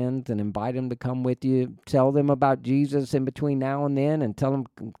and friends, and invite them to come with you. Tell them about Jesus in between now and then, and tell them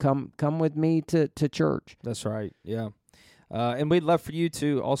come with me to church. That's right. Yeah. And we'd love for you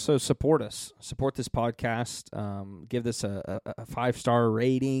to also support us, support this podcast, give this a 5-star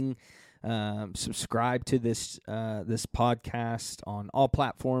rating, subscribe to this podcast on all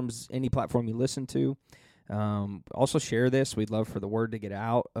platforms, any platform you listen to. Also share this. We'd love for the word to get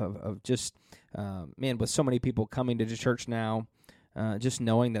out of just, with so many people coming to the church now, just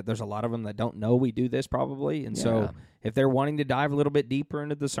knowing that there's a lot of them that don't know we do this probably. And so if they're wanting to dive a little bit deeper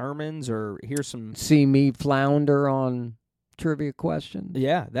into the sermons or hear some... See me flounder on trivia questions.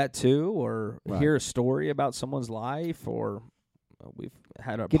 Yeah, that too. Or hear a story about someone's life, or we've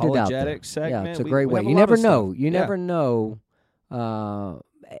had an apologetic segment. Yeah, it's a great way. You never know. You never know.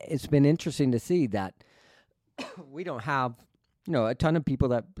 It's been interesting to see that we don't have, a ton of people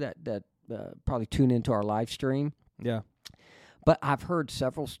that probably tune into our live stream. Yeah. But I've heard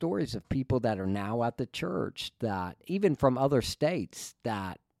several stories of people that are now at the church that, even from other states,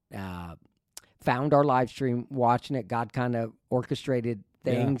 that found our live stream, watching it. God kind of orchestrated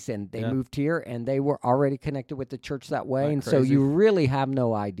things, and they moved here, and they were already connected with the church that way. And so you really have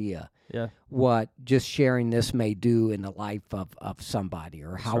no idea what just sharing this may do in the life of somebody,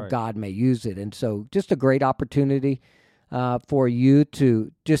 or how God may use it. And so just a great opportunity for you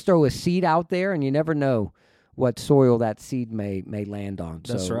to just throw a seed out there, and you never know what soil that seed may land on.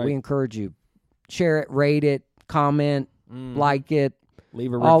 So we encourage you, share it, rate it, comment, like it,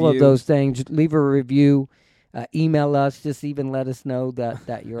 leave a review. All of those things. Leave a review. Email us. Just even let us know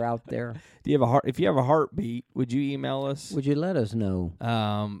that you're out there. Do you have a heart? If you have a heartbeat, would you email us? Would you let us know?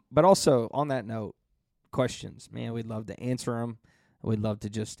 But also on that note, questions, man, we'd love to answer them. We'd love to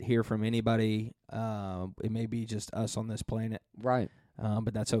just hear from anybody. It may be just us on this planet, right?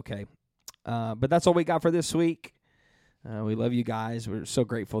 But that's okay. But that's all we got for this week. We love you guys. We're so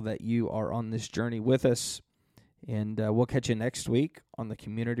grateful that you are on this journey with us. And we'll catch you next week on the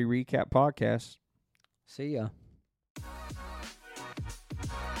Community Recap Podcast. See ya.